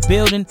in the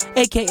building,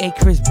 aka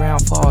Chris Brown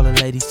for all the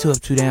ladies. 2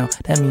 up, 2 down.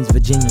 That means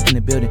Virginia in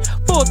the building.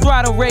 Full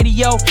Throttle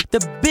Radio, the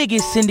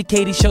biggest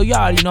syndicated show. Y'all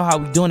already know how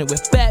we doing it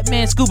with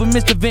Fatman Scoop and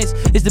Mr. Vince.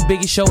 It's the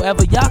biggest show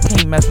ever. Y'all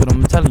can't mess with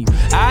them. I'm telling you.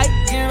 Alright.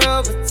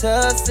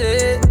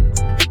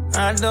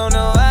 I don't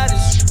know why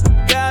this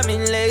got me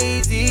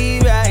lazy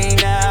right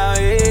now.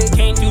 Yeah.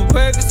 Can't do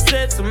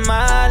Percocets on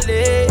my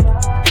leg.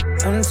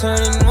 I'm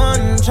turning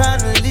one, trying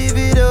to live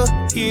it up.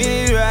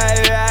 Yeah,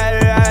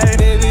 right,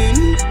 baby.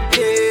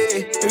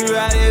 Yeah,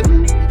 right,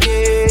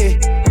 yeah.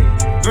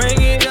 Bring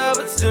it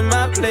over to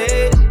my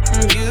place.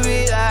 And you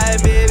be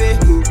like, baby,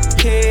 who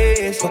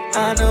cares? But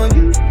I know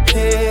you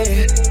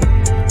care.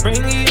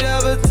 Bring it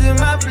over to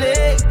my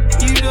plate.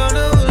 You don't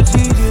know what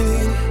you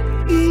did.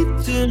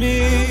 Eat to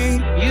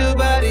me. Your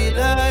body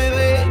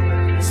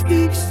lightweight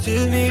speaks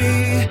to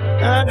me.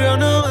 I don't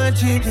know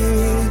what you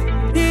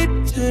did.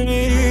 Eat to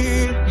me.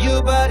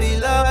 Your body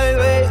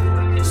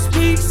lightweight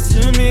speaks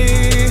to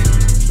me.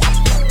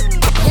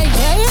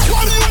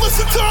 Why do you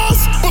listen to us?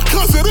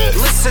 Because it is.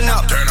 Listen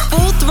up.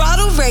 Full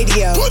Throttle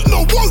Radio. Put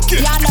no work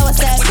in. Y'all know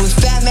what's up. With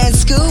Fatman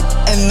Scoop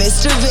and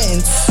Mr.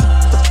 Vince.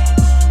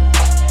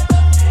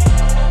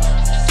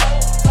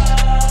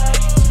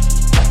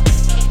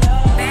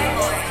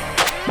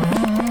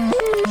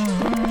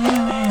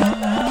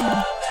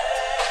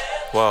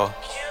 Whoa.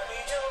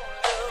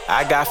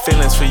 I got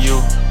feelings for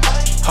you.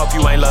 Hope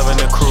you ain't loving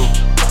the crew.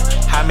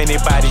 How many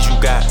bodies you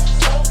got?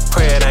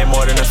 Pray it ain't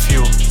more than a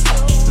few.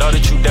 Know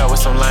that you dealt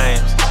with some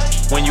lames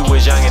when you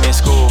was young and in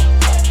school.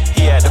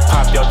 He had to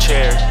pop your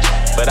cherry,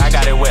 but I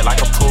got it wet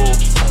like a pool.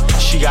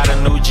 She got a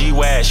new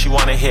G-Wag, she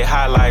wanna hit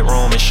highlight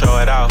room and show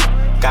it off.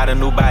 Got a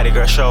new body,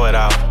 girl, show it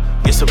off.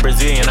 It's a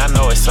Brazilian, I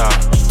know it's all.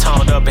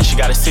 Toned up and she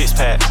got a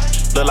 6-pack.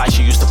 Look like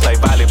she used to play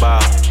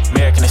volleyball.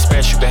 American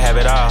Express, you can have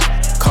it all.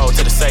 Code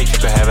to the safe, you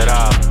can have it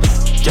all.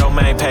 Your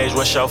main page,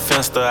 what's your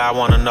Finsta? I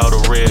wanna know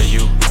the real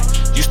you.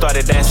 You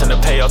started dancing to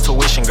pay your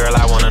tuition, girl,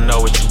 I wanna know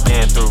what you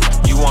been through.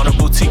 You want a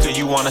boutique or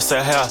you wanna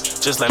sell hair?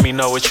 Just let me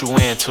know what you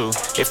into.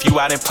 If you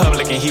out in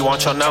public and he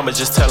want your number,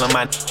 just tell him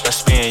I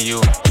spin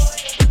you.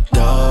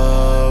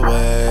 The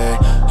way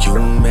you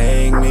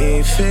make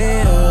me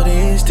feel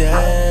these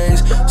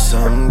days,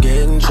 some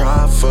getting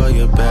dry for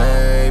you,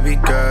 baby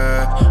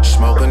girl.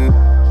 Smoking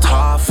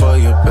top for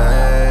you,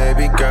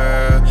 baby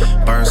girl.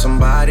 Burn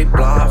somebody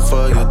block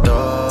for you,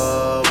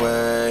 the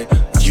way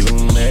you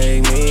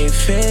make me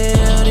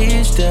feel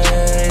these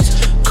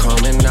days.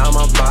 Coming out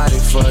my body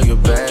for you,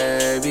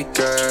 baby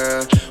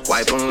girl.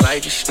 Wipe them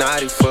like you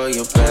snotty for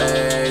you,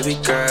 baby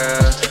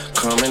girl.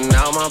 Coming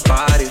out my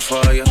body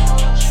for you.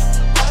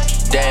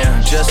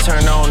 Damn, just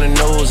turned on the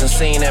news and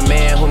seen that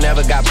man who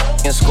never got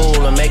in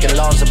school and making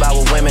laws about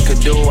what women could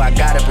do. I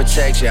gotta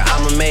protect you.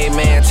 I'm a made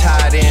man,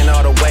 tied in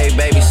all the way,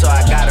 baby, so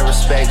I gotta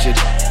respect you.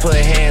 Put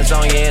hands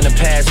on you in the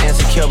past,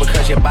 insecure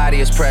because your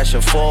body is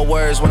pressure. 4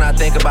 words when I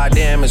think about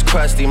them is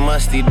crusty,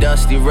 musty,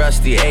 dusty,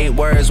 rusty. 8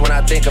 words when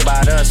I think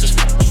about us is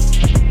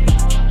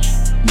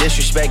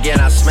disrespect, yeah,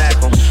 and I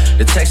smack them.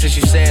 The texts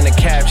you say in the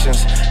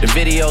captions, the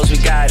videos we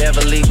got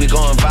ever leak, we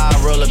going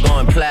viral or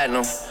going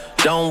platinum.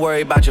 Don't worry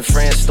about your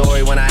friend's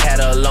story when I had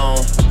her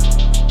alone.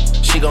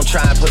 She gon'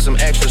 try and put some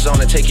extras on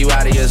to take you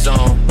out of your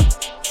zone.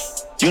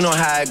 You know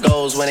how it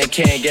goes when they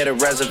can't get a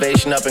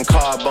reservation up in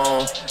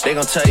Carbone. They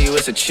gon' tell you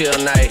it's a chill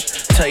night,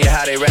 tell you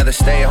how they rather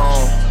stay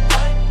home.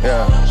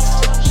 Yeah,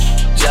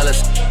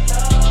 jealous,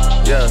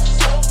 yeah.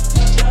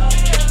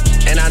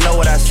 And I know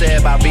what I said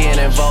about being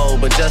in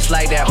vogue, but just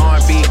like that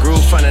R&B group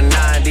from the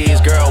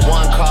 90s, girl,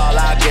 one call,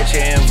 I'll get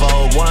you in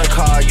vogue. One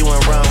call, you in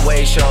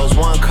runway shows.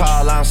 One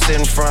call, I'm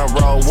sitting front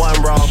row.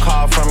 One wrong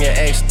call from your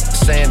ex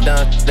saying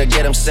done to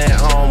get him sent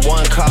home.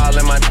 One call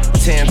and my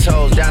 10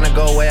 toes, down to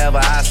go wherever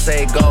I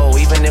say go.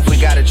 Even if we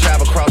gotta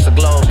travel across the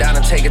globe, down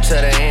to take it to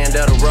the end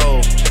of the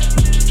road.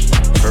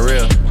 For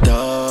real.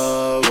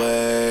 The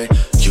way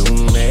you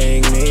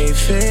make me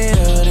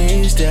feel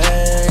these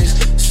days,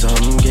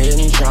 some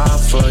getting dry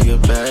for you,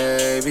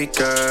 baby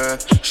girl.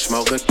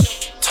 Smoking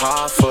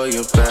top for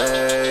you,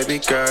 baby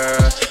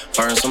girl.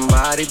 Burn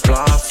somebody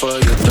block for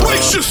you, dog.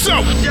 Brace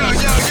yourself! Yo,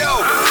 yo, yo!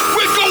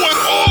 We're going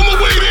all the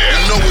way there!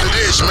 You know what it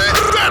is, man.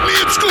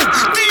 Fatman Scoop,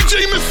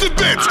 DJ Mr.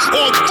 Vince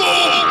on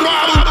Full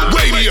Throttle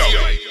Radio.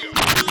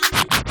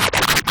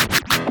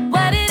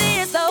 What it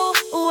is, though,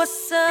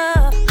 what's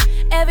up?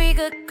 Every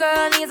good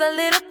girl needs a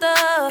little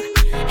thug.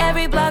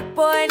 Every block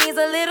boy needs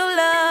a little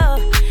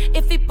love.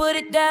 If he put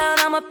it down,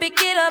 I'ma pick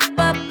it up.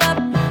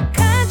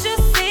 Can't you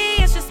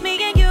see it's just me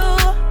and you?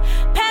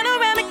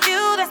 Panoramic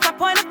view, that's my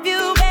point of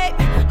view, babe.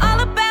 All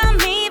about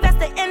me, that's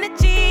the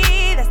energy.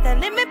 That's that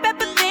limit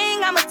pepper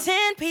thing, I'm a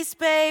 10-piece,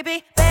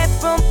 baby.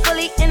 Bedroom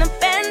fully in a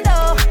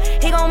bando.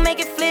 He gon' make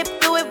it flip,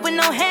 do it with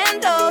no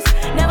handles.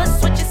 Never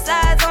switching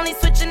sides, only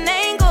switching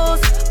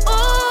angles.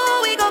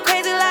 Ooh, we go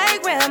crazy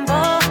like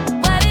Rambo.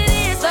 What it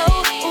is,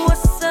 though,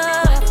 what's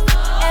up?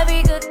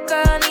 Every good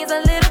girl needs a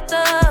little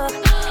thug.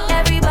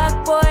 Every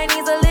block boy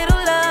needs a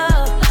little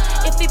love.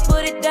 If he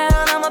put it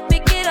down, I'ma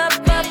pick it up.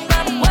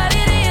 What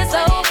it is,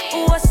 though,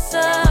 what's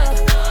up?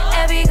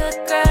 Every good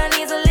girl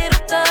needs a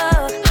little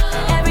thug.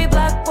 Every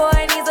block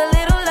boy needs a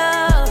little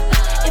love.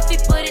 If he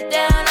put it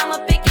down, I'ma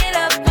pick it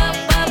up.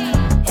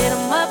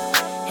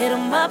 Hit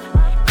him up.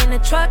 In the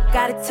truck,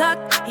 got it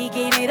tucked. He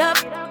gave it up.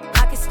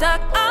 Pocket stuck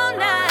all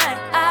night.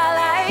 I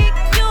like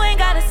you ain't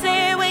gotta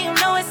say it when you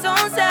know it's on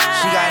side.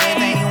 She got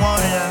everything you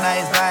want in a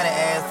nice body,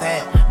 ass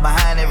fat.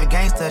 Behind every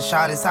gangster,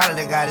 shot is solid,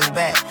 that got his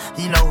back.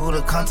 He know who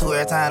to come to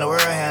every time the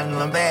world handle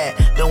him bad.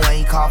 The one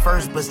he call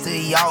first, but still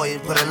he always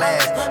put it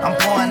last. I'm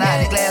pouring out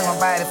the glass, my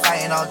body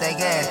fighting off that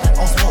gas.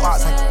 On smoke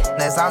ox,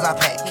 that's all I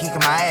pack, kicking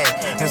my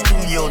ass. In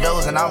studio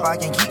dozing off, I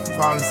can keep from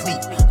falling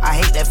asleep. I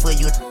hate that for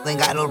you, ain't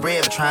got no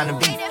bread for trying to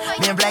beat.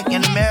 Being black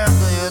in America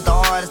is the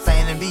hardest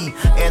thing to be.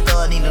 Every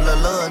thug need a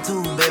little love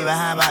too, baby,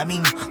 how about me?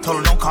 Told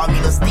her don't call me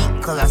the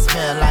sneak, cause I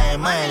spend a lot of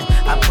money.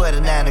 I put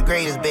her down the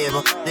greatest, baby,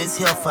 this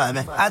here for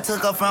me. I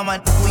took her from my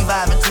we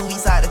vibing to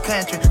east side of the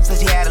country. So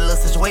she had a little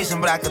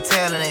situation, but I could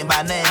tell it ain't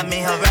by name. I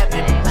made her rap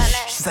it.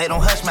 She say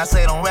don't hush me, I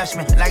say don't rush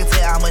me. And I can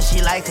tell how much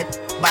she like it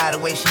by the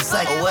way she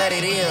suck it. What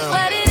it is.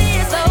 What it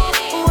is,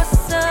 oh,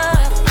 what's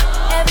up?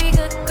 Every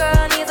good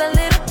girl needs a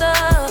little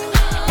thug.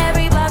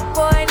 Every block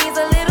boy needs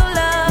a little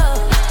love.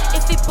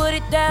 If he put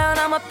it down,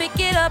 I'ma pick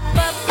it up.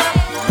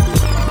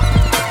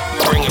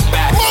 Bring it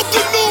back.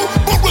 Nothing new,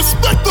 but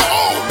respect the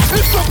old.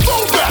 It's a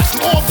throwback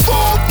on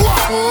Full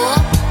Throttle.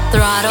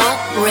 Throttle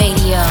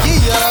Radio.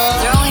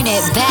 Throwing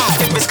it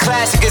back. If it's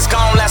classic, it's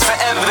gon' last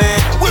forever.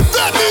 With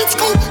Fatman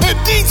Scoop and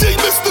DJ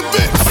Mr.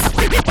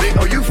 Vince.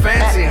 Oh, you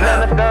fancy,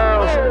 huh?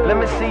 Girls, let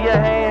me see your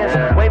hands.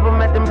 Wave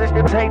them at them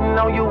bitches hating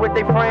on you with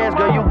their friends.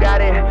 Girl, you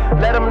got it.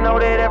 Let them know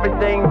that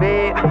everything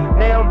big.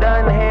 Nail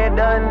done, hair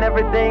done,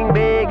 everything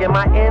big. And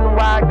my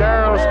NY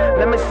girls,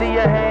 let me see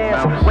your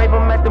hands. Wave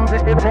them at them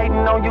bitches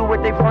hating on you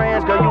with their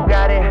friends. Girl, you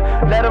got it.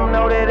 Let them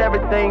know that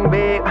everything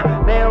big.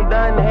 Nail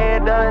done, hair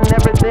done,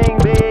 everything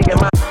big. And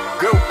my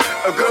girl,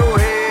 go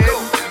ahead, go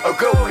ahead,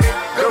 go ahead,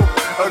 go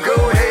ahead, go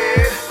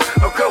ahead.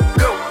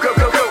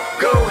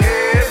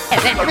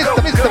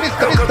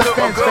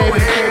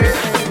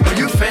 Oh,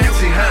 you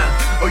fancy,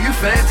 huh? Oh, you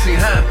fancy,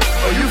 huh?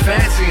 Oh, you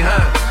fancy,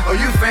 huh? Oh,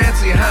 you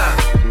fancy, huh?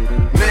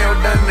 Nail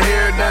done,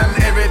 hair done,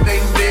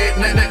 everything did.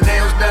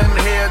 Nails done,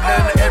 hair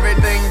done,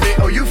 everything did.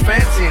 Oh, you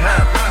fancy,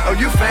 huh? Oh,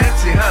 you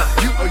fancy, huh?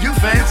 Oh, you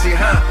fancy,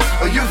 huh?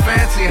 Oh, you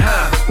fancy,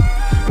 huh?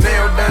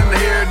 Nail done,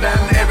 hair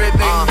done,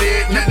 everything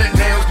did.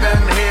 Nails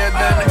done, hair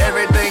done,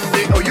 everything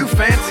did. Oh, you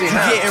fancy,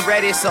 huh? You getting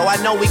ready, so I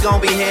know we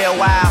gon' be here a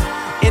while.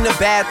 In the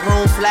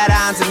bathroom, flat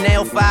irons and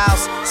nail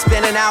files.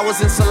 Spending hours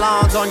in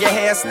salons on your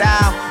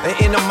hairstyle. And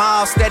in the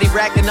mall, steady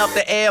racking up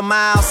the air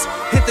miles.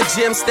 Hit the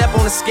gym, step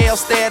on the scale,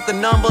 stare at the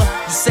number.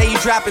 You say you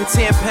dropping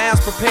 10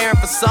 pounds, preparing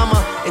for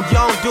summer. And you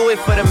don't do it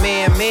for the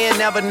men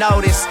never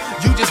notice.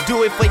 You just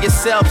do it for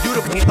yourself, you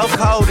the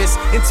coldest.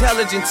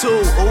 Intelligent too,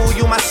 ooh,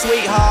 you my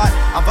sweetheart.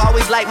 I've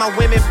always liked my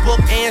women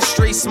book and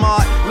street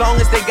smart. Long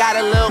as they got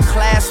a little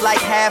class like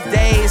half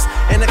days.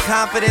 And the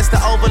confidence to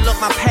overlook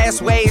my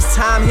past ways.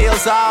 Time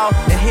heals all.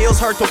 And heels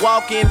hurt to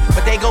walk in,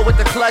 but they go with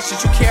the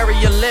clutches you carry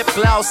your lip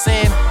gloss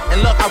in.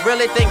 And look, I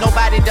really think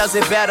nobody does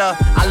it better.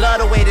 I love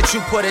the way that you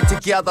put it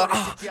together.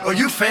 Oh,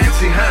 you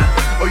fancy,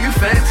 huh? Oh, you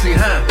fancy,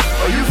 huh?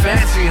 Oh, you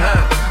fancy,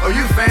 huh? Oh,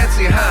 you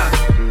fancy, huh?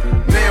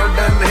 Nail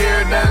done,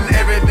 hair done,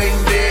 everything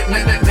did.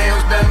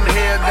 Nails done,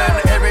 hair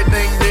done,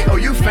 everything did. Oh,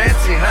 you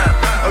fancy,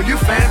 huh? Oh, you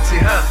fancy,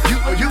 huh?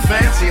 Oh, you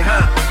fancy,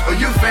 huh? Oh,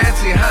 you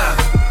fancy, huh?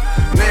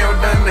 Nail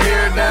done,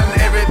 hair done,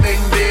 everything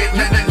did.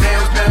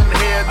 Nails done,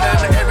 hair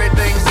done,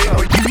 everything did.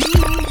 Oh,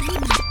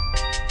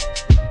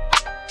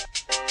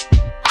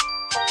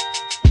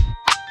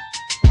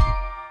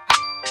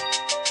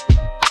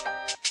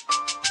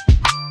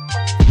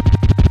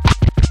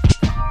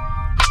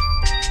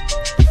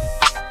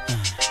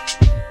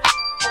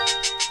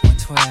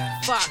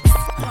 Fox.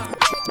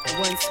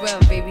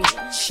 112, baby.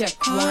 Check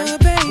one,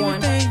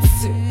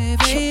 two.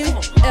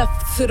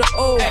 F to the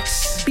O,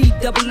 B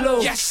double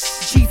O, G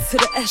to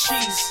the S,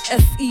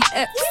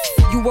 S-E-X.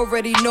 You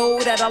already know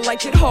that I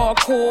like it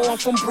hardcore. I'm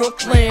from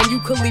Brooklyn. You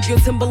could leave your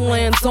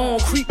Timberlands on.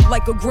 Creep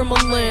like a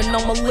gremlin.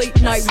 I'm a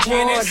late night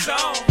broad.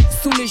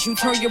 Soon as you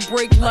turn your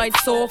brake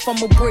lights off,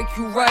 I'ma break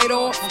you right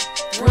off.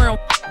 Brown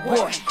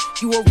boy,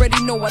 you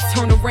already know I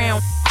turn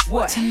around.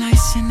 What?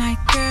 Tonight's your night,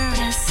 girl.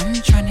 Yes. I'm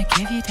tryna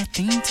give you that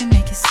thing to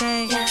make it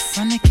say. Yes.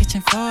 From the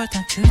kitchen floor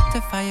down to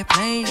the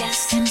fireplace.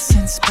 Yes.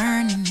 Incense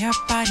burning your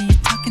body,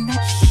 talking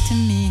that shit to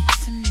me.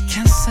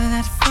 Cancel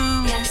that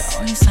phone. Yes.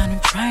 The only sound I'm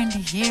trying to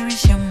hear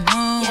is your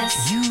moan.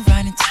 Yes. You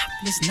riding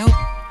topless, no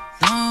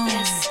long.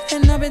 Yes.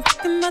 And I've been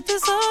thinking about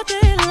this all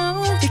day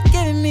long. You're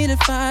giving me the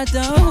fire,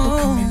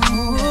 don't.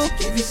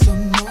 Give you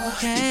some more.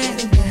 Yeah.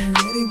 You better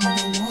be ready when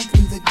I walk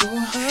through the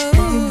door. And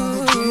you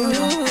know the drill,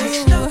 don't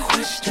ask no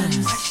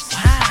questions.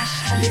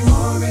 You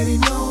already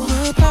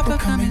know. Papa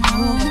coming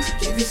home.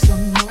 Give you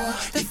some more.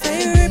 The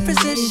favorite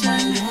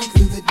position. Walk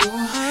through the door.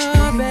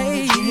 Oh,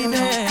 baby.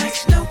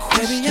 Ask no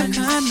questions. Baby, I'm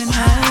coming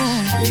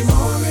home. You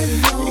already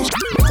know.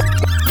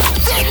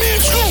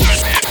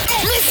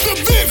 Mr.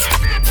 Vince.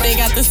 They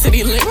got the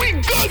city lit. We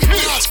good here.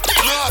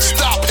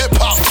 Non-stop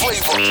hip-hop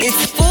flavor.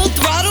 It's Full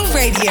Throttle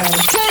Radio.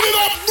 Turn it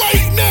up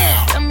right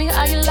now. Tell me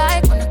how you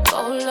like when I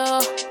go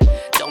low.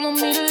 Don't want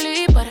me to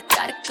leave, but I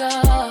gotta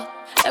go.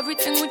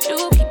 Everything we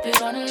do, keep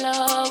it on the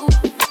low.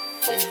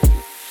 Yeah.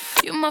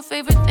 You're my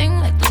favorite thing,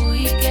 like the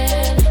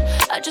weekend.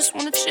 I just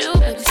wanna chill,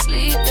 baby,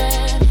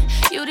 sleeping.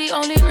 You're the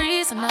only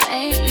reason I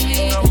ain't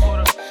leaving.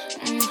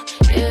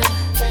 Yeah,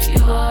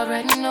 you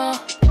already know.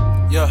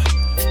 Yeah,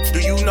 do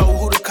you know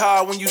who to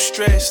call when you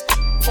stressed?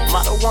 Am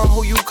I the one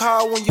who you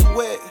call when you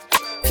wet?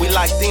 We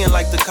locked in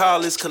like the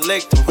call is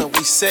collected. When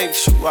we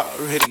sex, you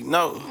already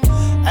know.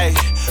 Hey,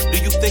 do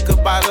you think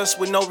about us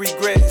with no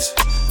regrets?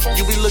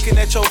 You be looking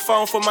at your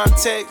phone for my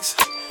text.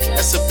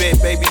 That's a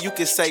bet, baby, you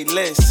can say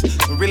less.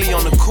 Really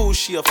on the cool,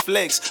 she a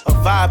flex. A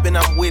vibe and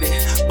I'm with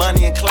it.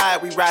 Bonnie and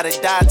Clyde, we ride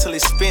or die till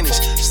it's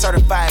finished.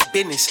 Certified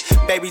business,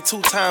 baby,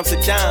 2 times a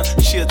dime.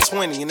 She a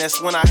 20, and that's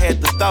when I had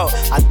the thought,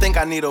 I think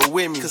I need her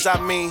with me. Cause I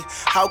mean,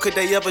 how could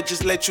they ever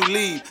just let you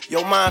leave?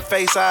 Your mind,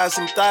 face, eyes,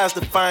 and thighs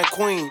define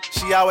queen.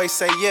 She always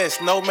say yes,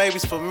 no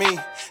maybes for me.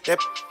 That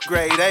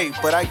grade A,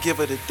 but I give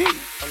her the D.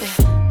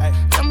 Hey.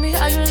 Tell me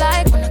how you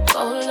like when I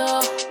go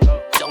low.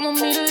 Don't want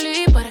me to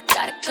leave, but I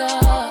gotta go.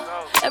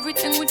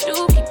 Everything we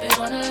do, keep it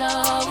on the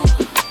low.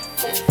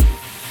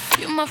 Yeah.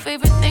 You're my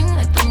favorite thing,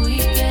 like the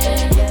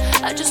weekend.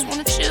 I just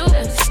wanna chill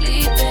and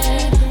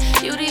sleeping.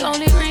 You're the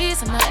only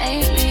reason I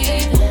ain't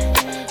leaving.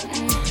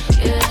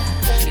 Yeah,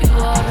 you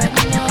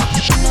already know.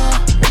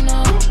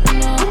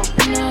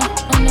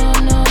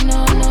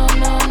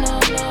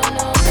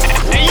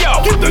 Hey yo,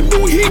 get the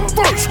new heat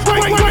first,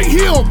 right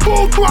here on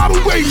Full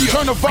Throttle Radio.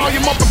 Turn the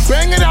volume up and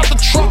bang it out the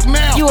truck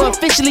now. You are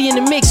officially in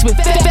the mix with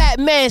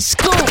Fatman,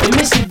 Scoop, and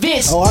Mr.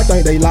 Vince. Oh, I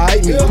think they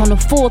like me. On the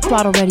Full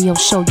Throttle Radio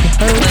show, you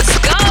heard? Let's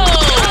go!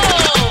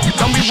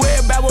 Don't be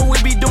worried about what we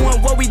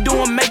be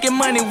doing, making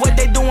money, what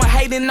they doing,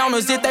 hate hating on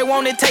us. If they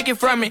want it, take it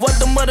from me. What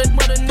the mother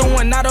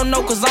doing, I don't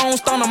know, cause I don't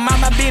stone them.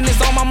 Mind my business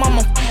on my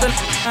mama.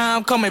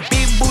 I'm coming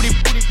big booty,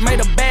 made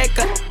a back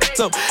up.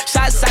 So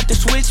shots out the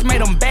switch,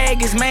 made them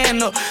bag his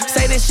man up.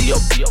 Say that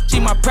she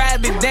my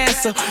private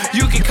dancer.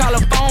 You can call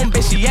her phone,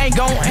 but she ain't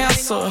gon'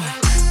 answer.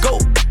 Go,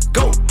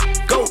 go,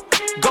 go.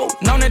 Go,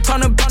 known and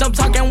turn up, I'm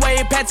talking way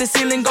past the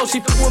ceiling. Go, she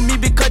f with me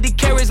because he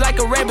carries like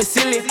a rabbit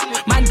silly.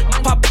 My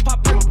pop,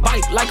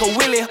 bite like a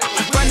willy.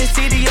 Run the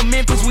city of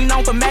Memphis, we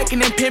known for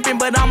macking and pimping.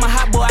 But I'm a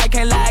hot boy, I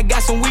can't lie, I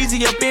got some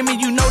Weezy up in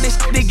me. You know this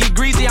shit get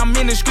greasy, I'm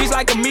in the streets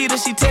like a meter.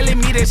 She telling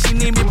me that she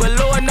need me, but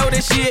Lord know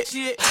that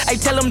shit. I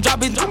tell him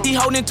drop it, he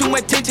holding too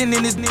much tension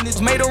in his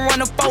made her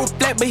run a 4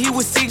 flat, but he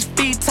was 6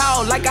 feet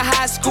tall, like a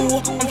high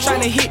school. I'm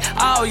trying to hit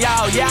all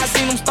y'all, yeah, I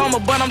seen him stumble,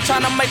 but I'm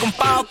trying to make him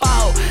fall.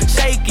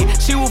 Shake it,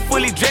 she was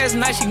fully dressed,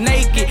 now she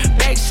naked.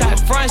 Back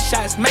shots, front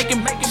shots, make it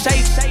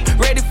shake.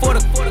 Ready for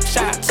the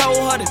shot,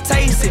 told her to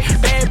taste it.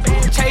 Bad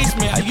bitch chase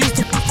me, I used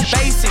to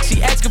basic.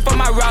 She asking for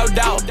my raw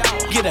dog,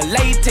 get a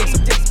latex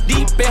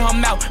deep in her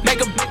mouth, make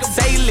her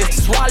say lift.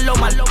 Swallow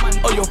my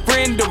or your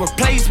friend the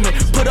replacement.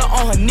 Put her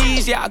on her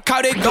knees, yeah, I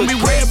caught it. Don't be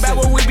worried about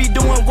what we be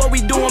doing, what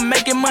we doing,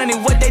 making money.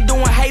 What they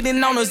doing,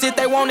 hating on us. If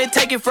they want it,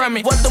 take it from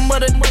me. What the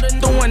mother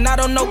doing, I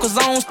don't know, cause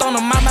I don't stone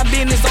them. Mind my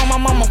business on my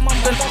mama.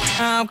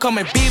 I'm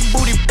coming big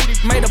booty,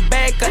 made a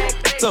back up.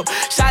 So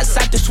shots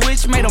out the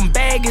switch, made them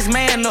bag his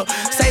man up.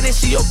 Say that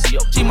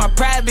she my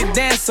private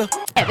dancer.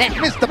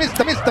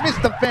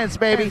 Mr. Fence,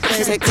 baby.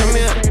 She said, come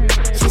here.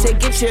 She said,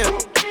 get chill.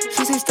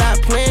 She said, stop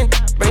playing.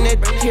 Bring that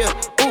here.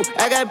 Ooh,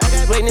 I got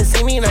bitches waiting to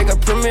see me like a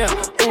premiere.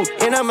 Ooh,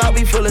 and I'm out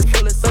be full of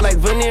so like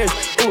veneers.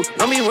 Ooh,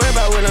 don't be worried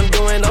about what I'm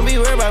doing. Don't be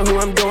worried about who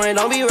I'm doing.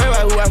 Don't be worried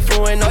about who I'm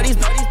fooling. All these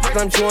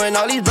I'm chewing.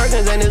 All these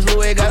Birkins and this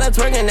Louis. Got her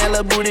twerking that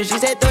little booty. She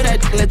said, throw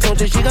that little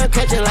she gon'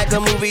 catch it like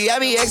a movie. I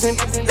be Xing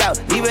out.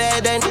 Leave her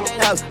at that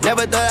house.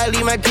 Never thought I'd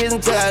leave my kids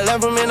until I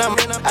left them and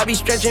I be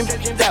stretching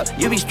out.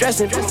 You be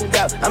stressing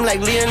out. I'm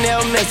like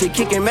Lionel Messi,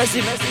 kicking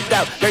Messi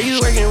out. Girl,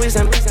 you working with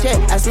some check.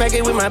 I smack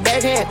it with my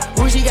backhand.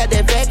 Ooh, she got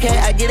that fat cat.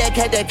 I get that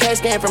cat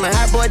scan. From a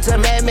hot boy to a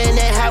madman,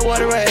 that hot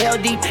water run hell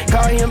deep.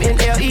 Call him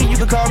NLE, you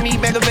can call me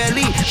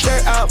Machiavelli.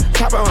 Shirt off,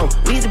 chopper on,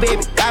 Weezy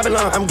baby,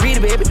 Babylon. I'm greedy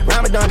baby,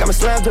 Ramadan, got my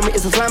slime to me,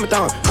 it's a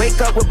slime-a-thon. Wake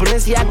up with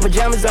Balenciaga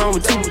pajamas on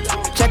with 2.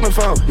 Check my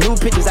phone, new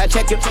pictures, I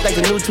check it like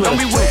a new tour.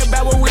 Don't be worried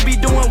about what we be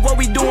doing, what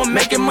we doing,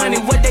 making money.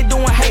 What they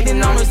doing,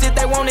 hating on us. If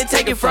they want it,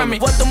 take it from me.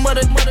 What the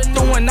mother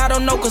doing, I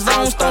don't know, cause I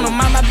don't stone them.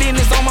 Mind my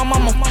business on my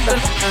mama.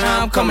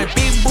 I'm coming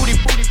big booty,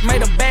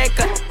 made a back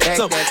up.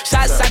 So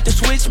shots out the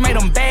switch, made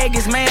them bag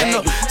his man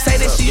up. Say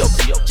that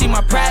she my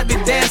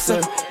private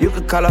dancer. You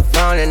could call her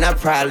phone and I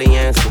probably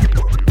answer.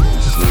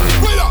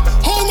 Wait up,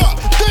 hold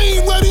up, they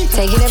ain't ready.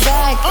 Taking it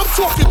back. I'm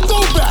talking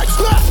throwbacks.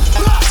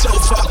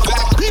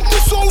 Beat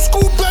this old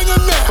school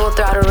banger now. Full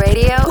Throttle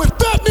Radio. With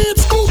Fatman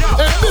Scoop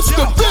and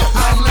Mr. Vince.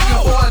 I'm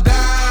looking for a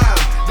dime.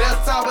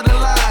 That's top of the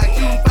line.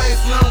 Cute face,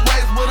 slim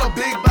waist with a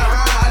big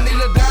behind. I need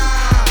a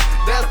dime.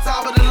 That's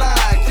top of the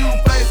line. Cute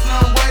face,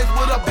 slim waist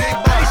with a big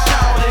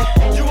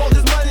behind. You want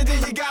this money, then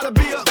you gotta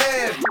be a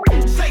bad.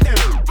 Shake that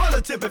from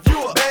the tip if you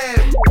a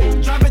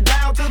bad. Drop it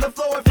down to the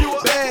floor if you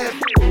a bad.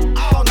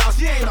 Oh no,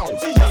 she ain't on.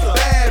 She just a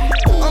bad.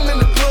 I'm in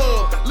the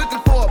club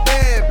looking for a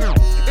bad.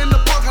 In the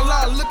parking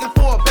lot looking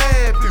for a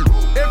bad.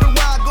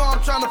 Everywhere I go,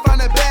 I'm trying to find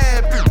that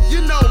bad.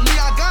 You know me,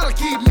 I gotta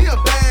keep me a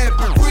bad.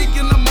 Freak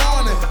in the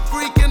morning,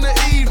 freak in the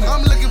evening.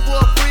 I'm looking for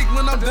a freak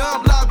when I'm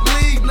done block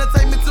bleeding. Now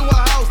take me to a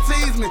house,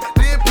 tease me,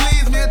 then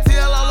please me and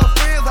tell all her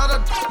friends how to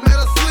made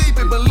her sleep.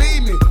 And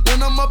believe me, when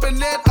I'm up in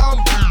that,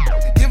 I'm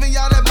giving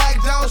y'all that Mike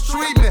Jones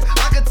treatment.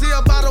 I can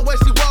tell by the way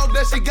she walk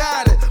that she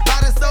got it.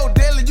 Body so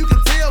deadly, you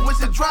can tell when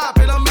she drop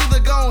it. I'm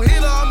either gon'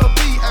 hit her, I'ma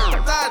be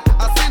outside.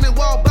 I seen it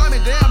walk by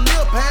me, damn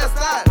near passed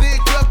out. Then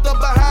crept up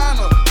behind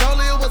her, told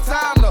her it was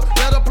time to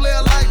let a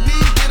player like me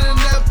get in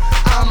there.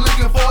 I'm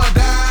looking for a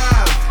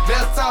dime,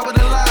 that's top of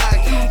the line.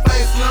 Cute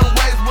face, slim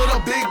waist with a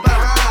big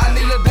behind. I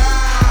need a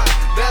dime,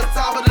 that's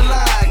top of the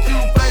line.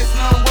 Cute face,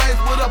 slim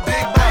waist with a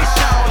big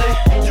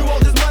behind. You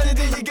want this money,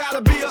 then you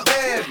gotta be a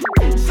bad.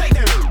 Shake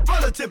that from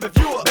the tip if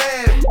you a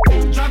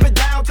bad. Drop it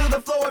down to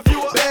the floor if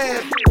you a bad.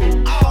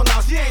 Oh no,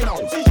 she ain't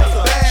on, she just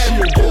a bad. She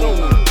a ghetto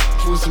one,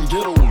 with some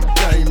ghetto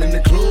game in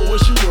the club where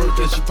she work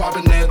and she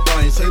poppin' that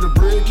thing. Say the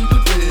bread, keep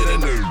it fed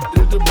and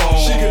hit the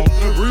ball. She can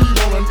breathe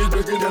on a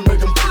nigga and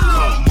make him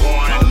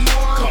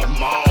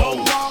come on.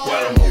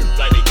 Well, them hoes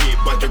like they get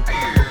but the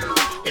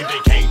if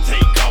they can't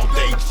take off,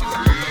 they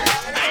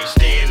ain't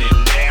standing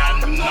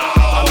there, no.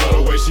 I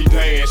love the way she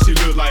dance, she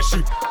look like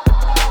she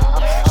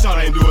shot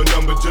ain't doing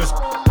nothing but just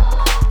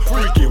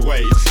freaky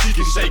ways. She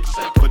can shake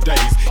for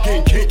days,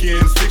 getting kinky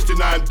in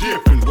 69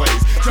 different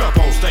ways. Jump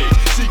on stage,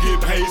 she get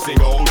paid, sing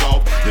gold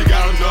off. They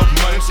got enough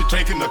money, she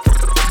taking the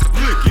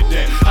look at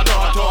that.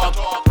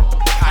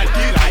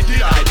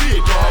 I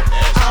did, dog.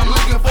 I'm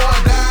looking for a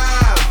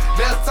dime,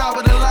 that's top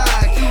of the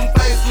line. Cute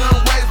face, slim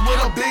waist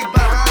with a big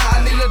behind.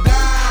 I need a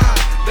dime,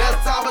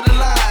 that's top of the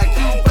line.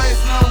 Cute face,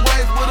 slim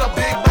waist with a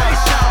big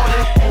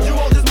behind. You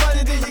want this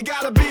money, then you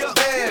gotta be a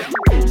bad.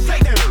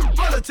 Shake that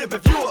from the tip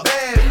if you a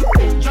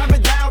bad. Drop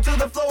it down to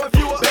the floor if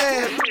you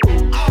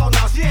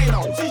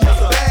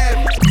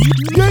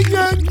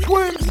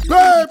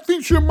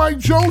Mike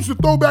Jones, the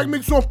throwback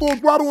mix on Full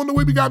Throttle. On the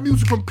way, we got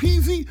music from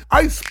Peasy,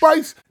 Ice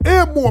Spice,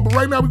 and more. But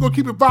right now, we're going to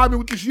keep it vibing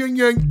with this yin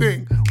yang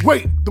thing.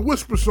 Wait, the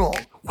Whisper song.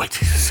 Wait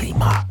till you see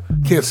my.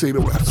 Can't say the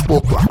rest. Full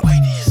Throttle. Wait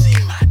till you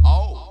see my.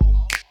 Oh.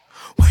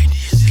 Wait till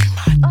you see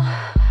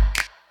my.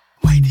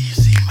 Wait till you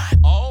see my.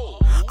 Oh.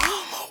 I'm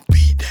gonna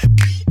beat that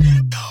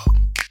dog.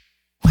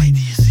 Wait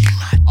till you see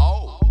my.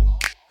 Oh.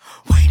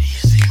 Wait till you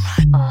see my.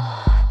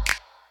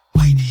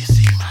 Wait till you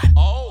see my.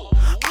 Oh.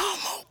 I'm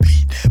gonna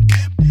beat that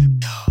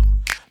dog.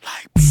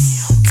 Like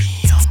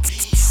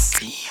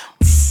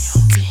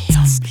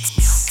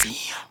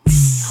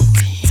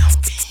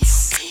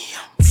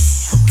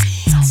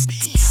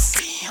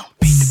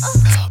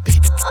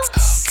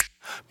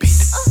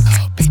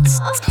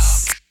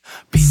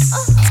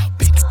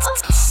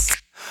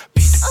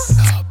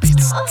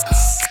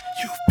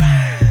you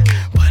fine,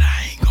 but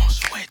I ain't gon'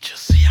 sweat you.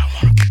 See, I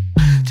wanna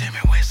tell me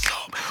what's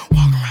up.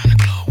 Walk around the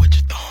club with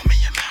your thumb in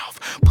your mouth.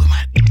 Put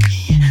my dick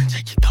in,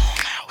 take your thumb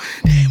out.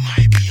 That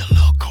might be a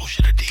little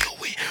kosher to deal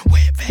with.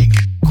 Wet bag,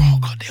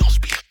 grown, cause they don't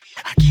spill.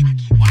 I keep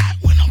wide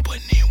when I'm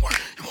putting in work.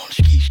 You wanna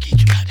skeet,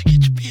 you got to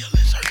get your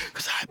feelings hurt.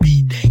 Cause I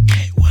beat that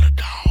cat with a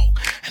dog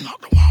and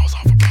knock the walls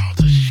off a bra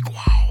till she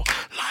squall.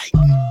 Like,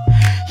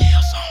 yeah,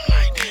 something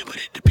like that,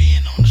 but it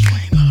depends on the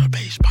swing of the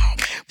baseball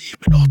bat. If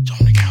it up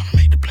on the counter,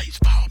 make the plates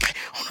fall back.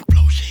 On the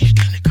floor, she ain't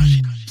stunning cause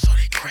she so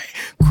they crack.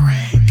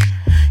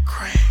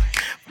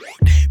 Fuck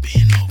that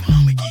being over,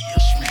 I'ma give you a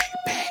smack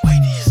back. Wait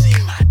till you see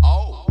my.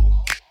 Oh.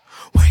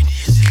 Wait till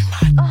you see my.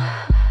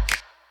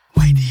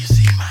 Wait till you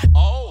see my.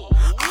 Oh.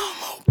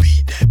 I'ma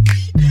beat that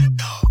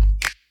dog.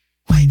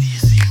 Wait till you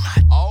see my.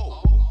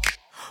 Oh.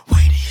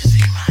 Wait till you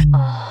see my.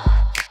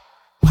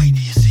 Wait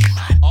till you see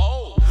my.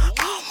 Oh.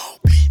 I'ma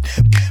beat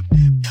that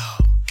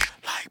dog.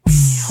 Like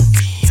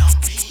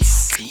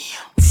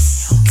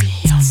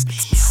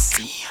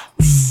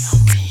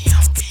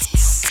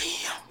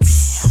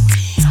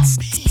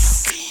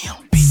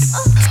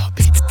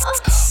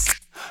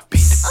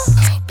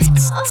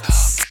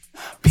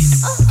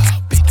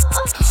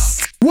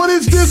What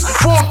is this?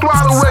 Full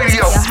Throttle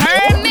Radio. You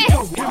heard me?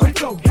 Here we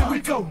go.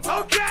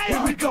 Okay.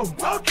 Here we go.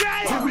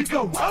 Okay. Here we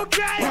go.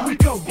 Okay. Here we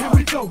go. Here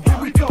we go. Here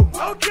we go.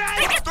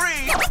 Okay.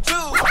 3, 2,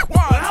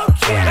 1.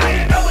 Okay.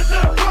 Bend over to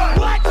the front.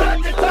 What?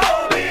 Touch the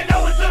toe. Bend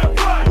over to the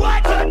front.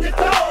 What? Touch the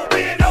toe.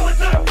 Bend over to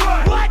the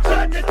front. What?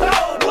 Touch the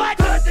toe. What?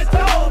 Touch the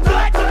toe.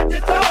 What? Touch the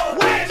toe.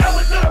 Bend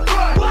over to the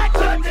front. What?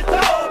 Touch the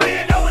toe.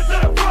 Bend over to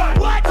the front.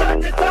 What?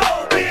 Touch the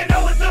toe. Bend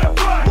over to the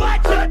front. What?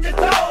 Touch the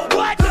toe.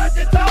 What? Touch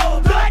the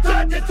toe. What?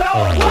 Touch the toe.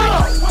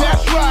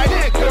 That's right,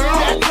 it, girl.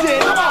 That's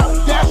it.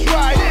 That's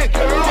right, it,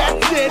 girl.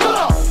 That's it.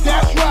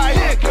 That's right,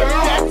 it,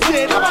 girl. That's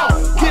it.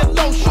 Get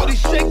low, shorty,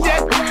 shake that.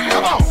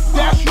 Come on.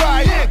 That's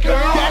right, it,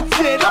 girl. That's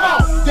it.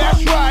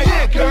 That's right,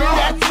 it, girl.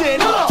 That's it.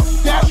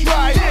 That's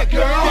right, it,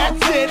 girl.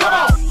 That's it.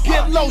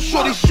 Get low,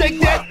 shorty, shake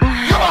that.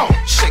 Come on.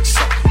 Shake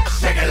some,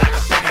 shake it like a,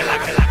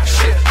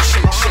 shake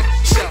some,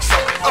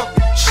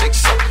 shake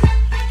some,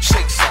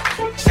 shake some,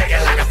 shake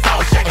it like a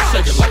thought, shake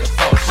it like a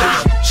thought,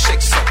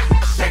 shake some,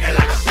 shake it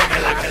like a,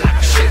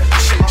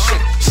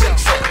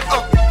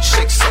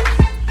 shake some,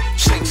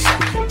 shake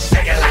some,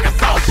 shake it like a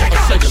thought, shake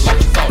it like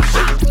a thought.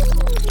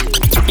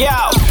 Yo,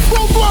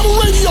 Full Throttle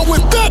Radio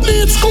with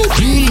Fatman, Scoop,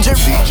 DJ,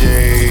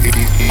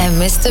 and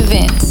Mr.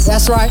 Vince.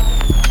 That's right.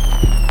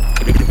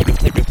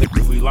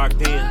 If we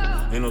locked in,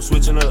 ain't no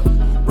switching up.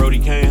 Brody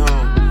came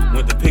home,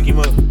 went to pick him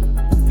up.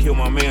 Kill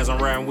my mans, I'm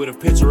riding with a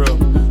picture up.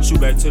 Shoot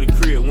back to the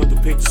crib, went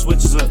to pick the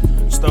switches up.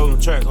 Stolen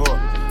track hard,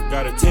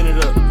 got it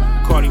tinted up.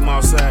 Caught him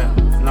outside,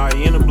 now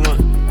he in a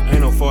blunt.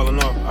 Ain't no falling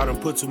off, I done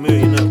put 2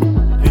 million up.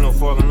 Ain't no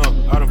falling off,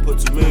 I done put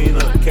 2 million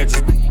up. Catch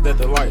his at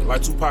the light,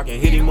 like Tupac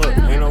and hit him up.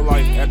 Ain't no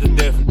life after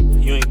death,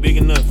 you ain't big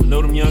enough.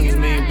 Know them youngins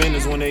mean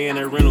business when they in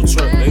that rental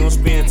truck. They gon'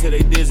 spin till they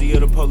dizzy or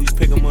the police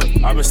pick them up.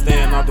 I been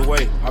staying out the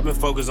way, I been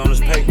focused on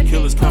this pay.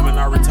 Killers coming,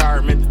 I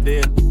retirement,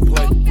 the dead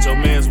play. Your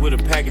man's with a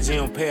package, he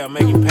don't pay, I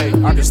make him pay.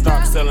 I can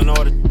stop selling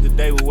all the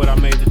today with what I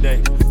made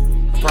today.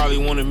 Probably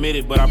won't admit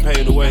it, but I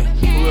paid the way.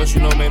 Who else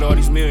you know made all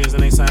these millions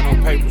and they signed no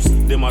papers?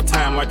 Did my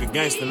time like a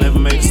gangster, never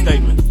made a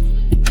statement.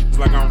 It's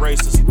like I'm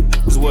racist.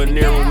 This wasn't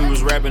there when we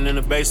was rapping in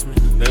the basement.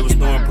 They was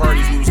throwing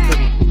parties, we was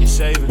cooking and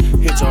shaving.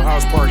 Hit your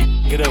house party,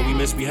 get up, we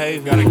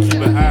misbehave. Gotta keep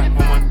an eye on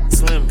my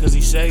slim, cause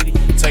he shady.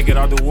 Take it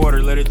out the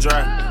water, let it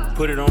dry.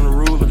 Put it on the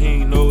ruler, he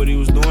ain't know what he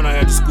was doing. I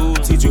had to school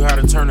him. Teach you how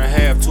to turn a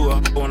half to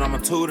a when I'm a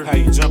tutor. How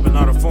you jumping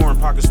out of foreign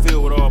pockets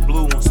filled with all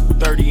blue ones.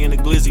 30 in the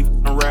glizzy,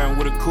 I'm riding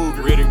with a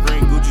cougar. Red and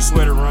green Gucci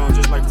sweater on,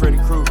 just like Freddy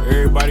Krueger.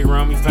 Everybody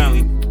around me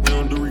family, we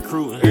don't do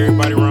recruiting.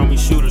 Everybody around me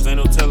shooters, ain't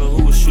no telling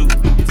who was shooting.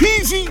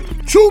 Peasy,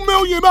 2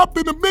 million up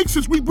in the mix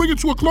as we bring it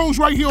to a close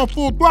right here on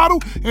Full Throttle.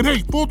 And hey,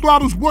 Full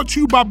Throttle's brought to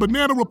you by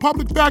Banana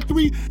Republic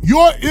Factory.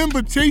 Your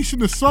invitation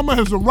to summer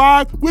has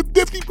arrived with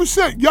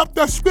 50%. Yup,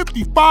 that's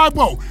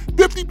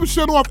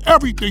 50% off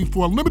everything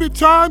for a limited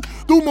time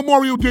through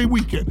Memorial Day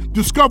weekend.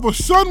 Discover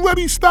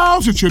sun-ready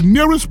styles at your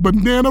nearest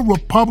Banana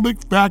Republic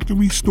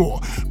Factory store.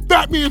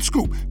 Fatman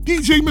Scoop,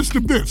 DJ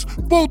Mr. Vince,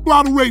 Full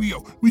Throttle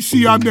Radio. We see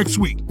y'all next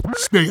week.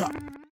 Stay up.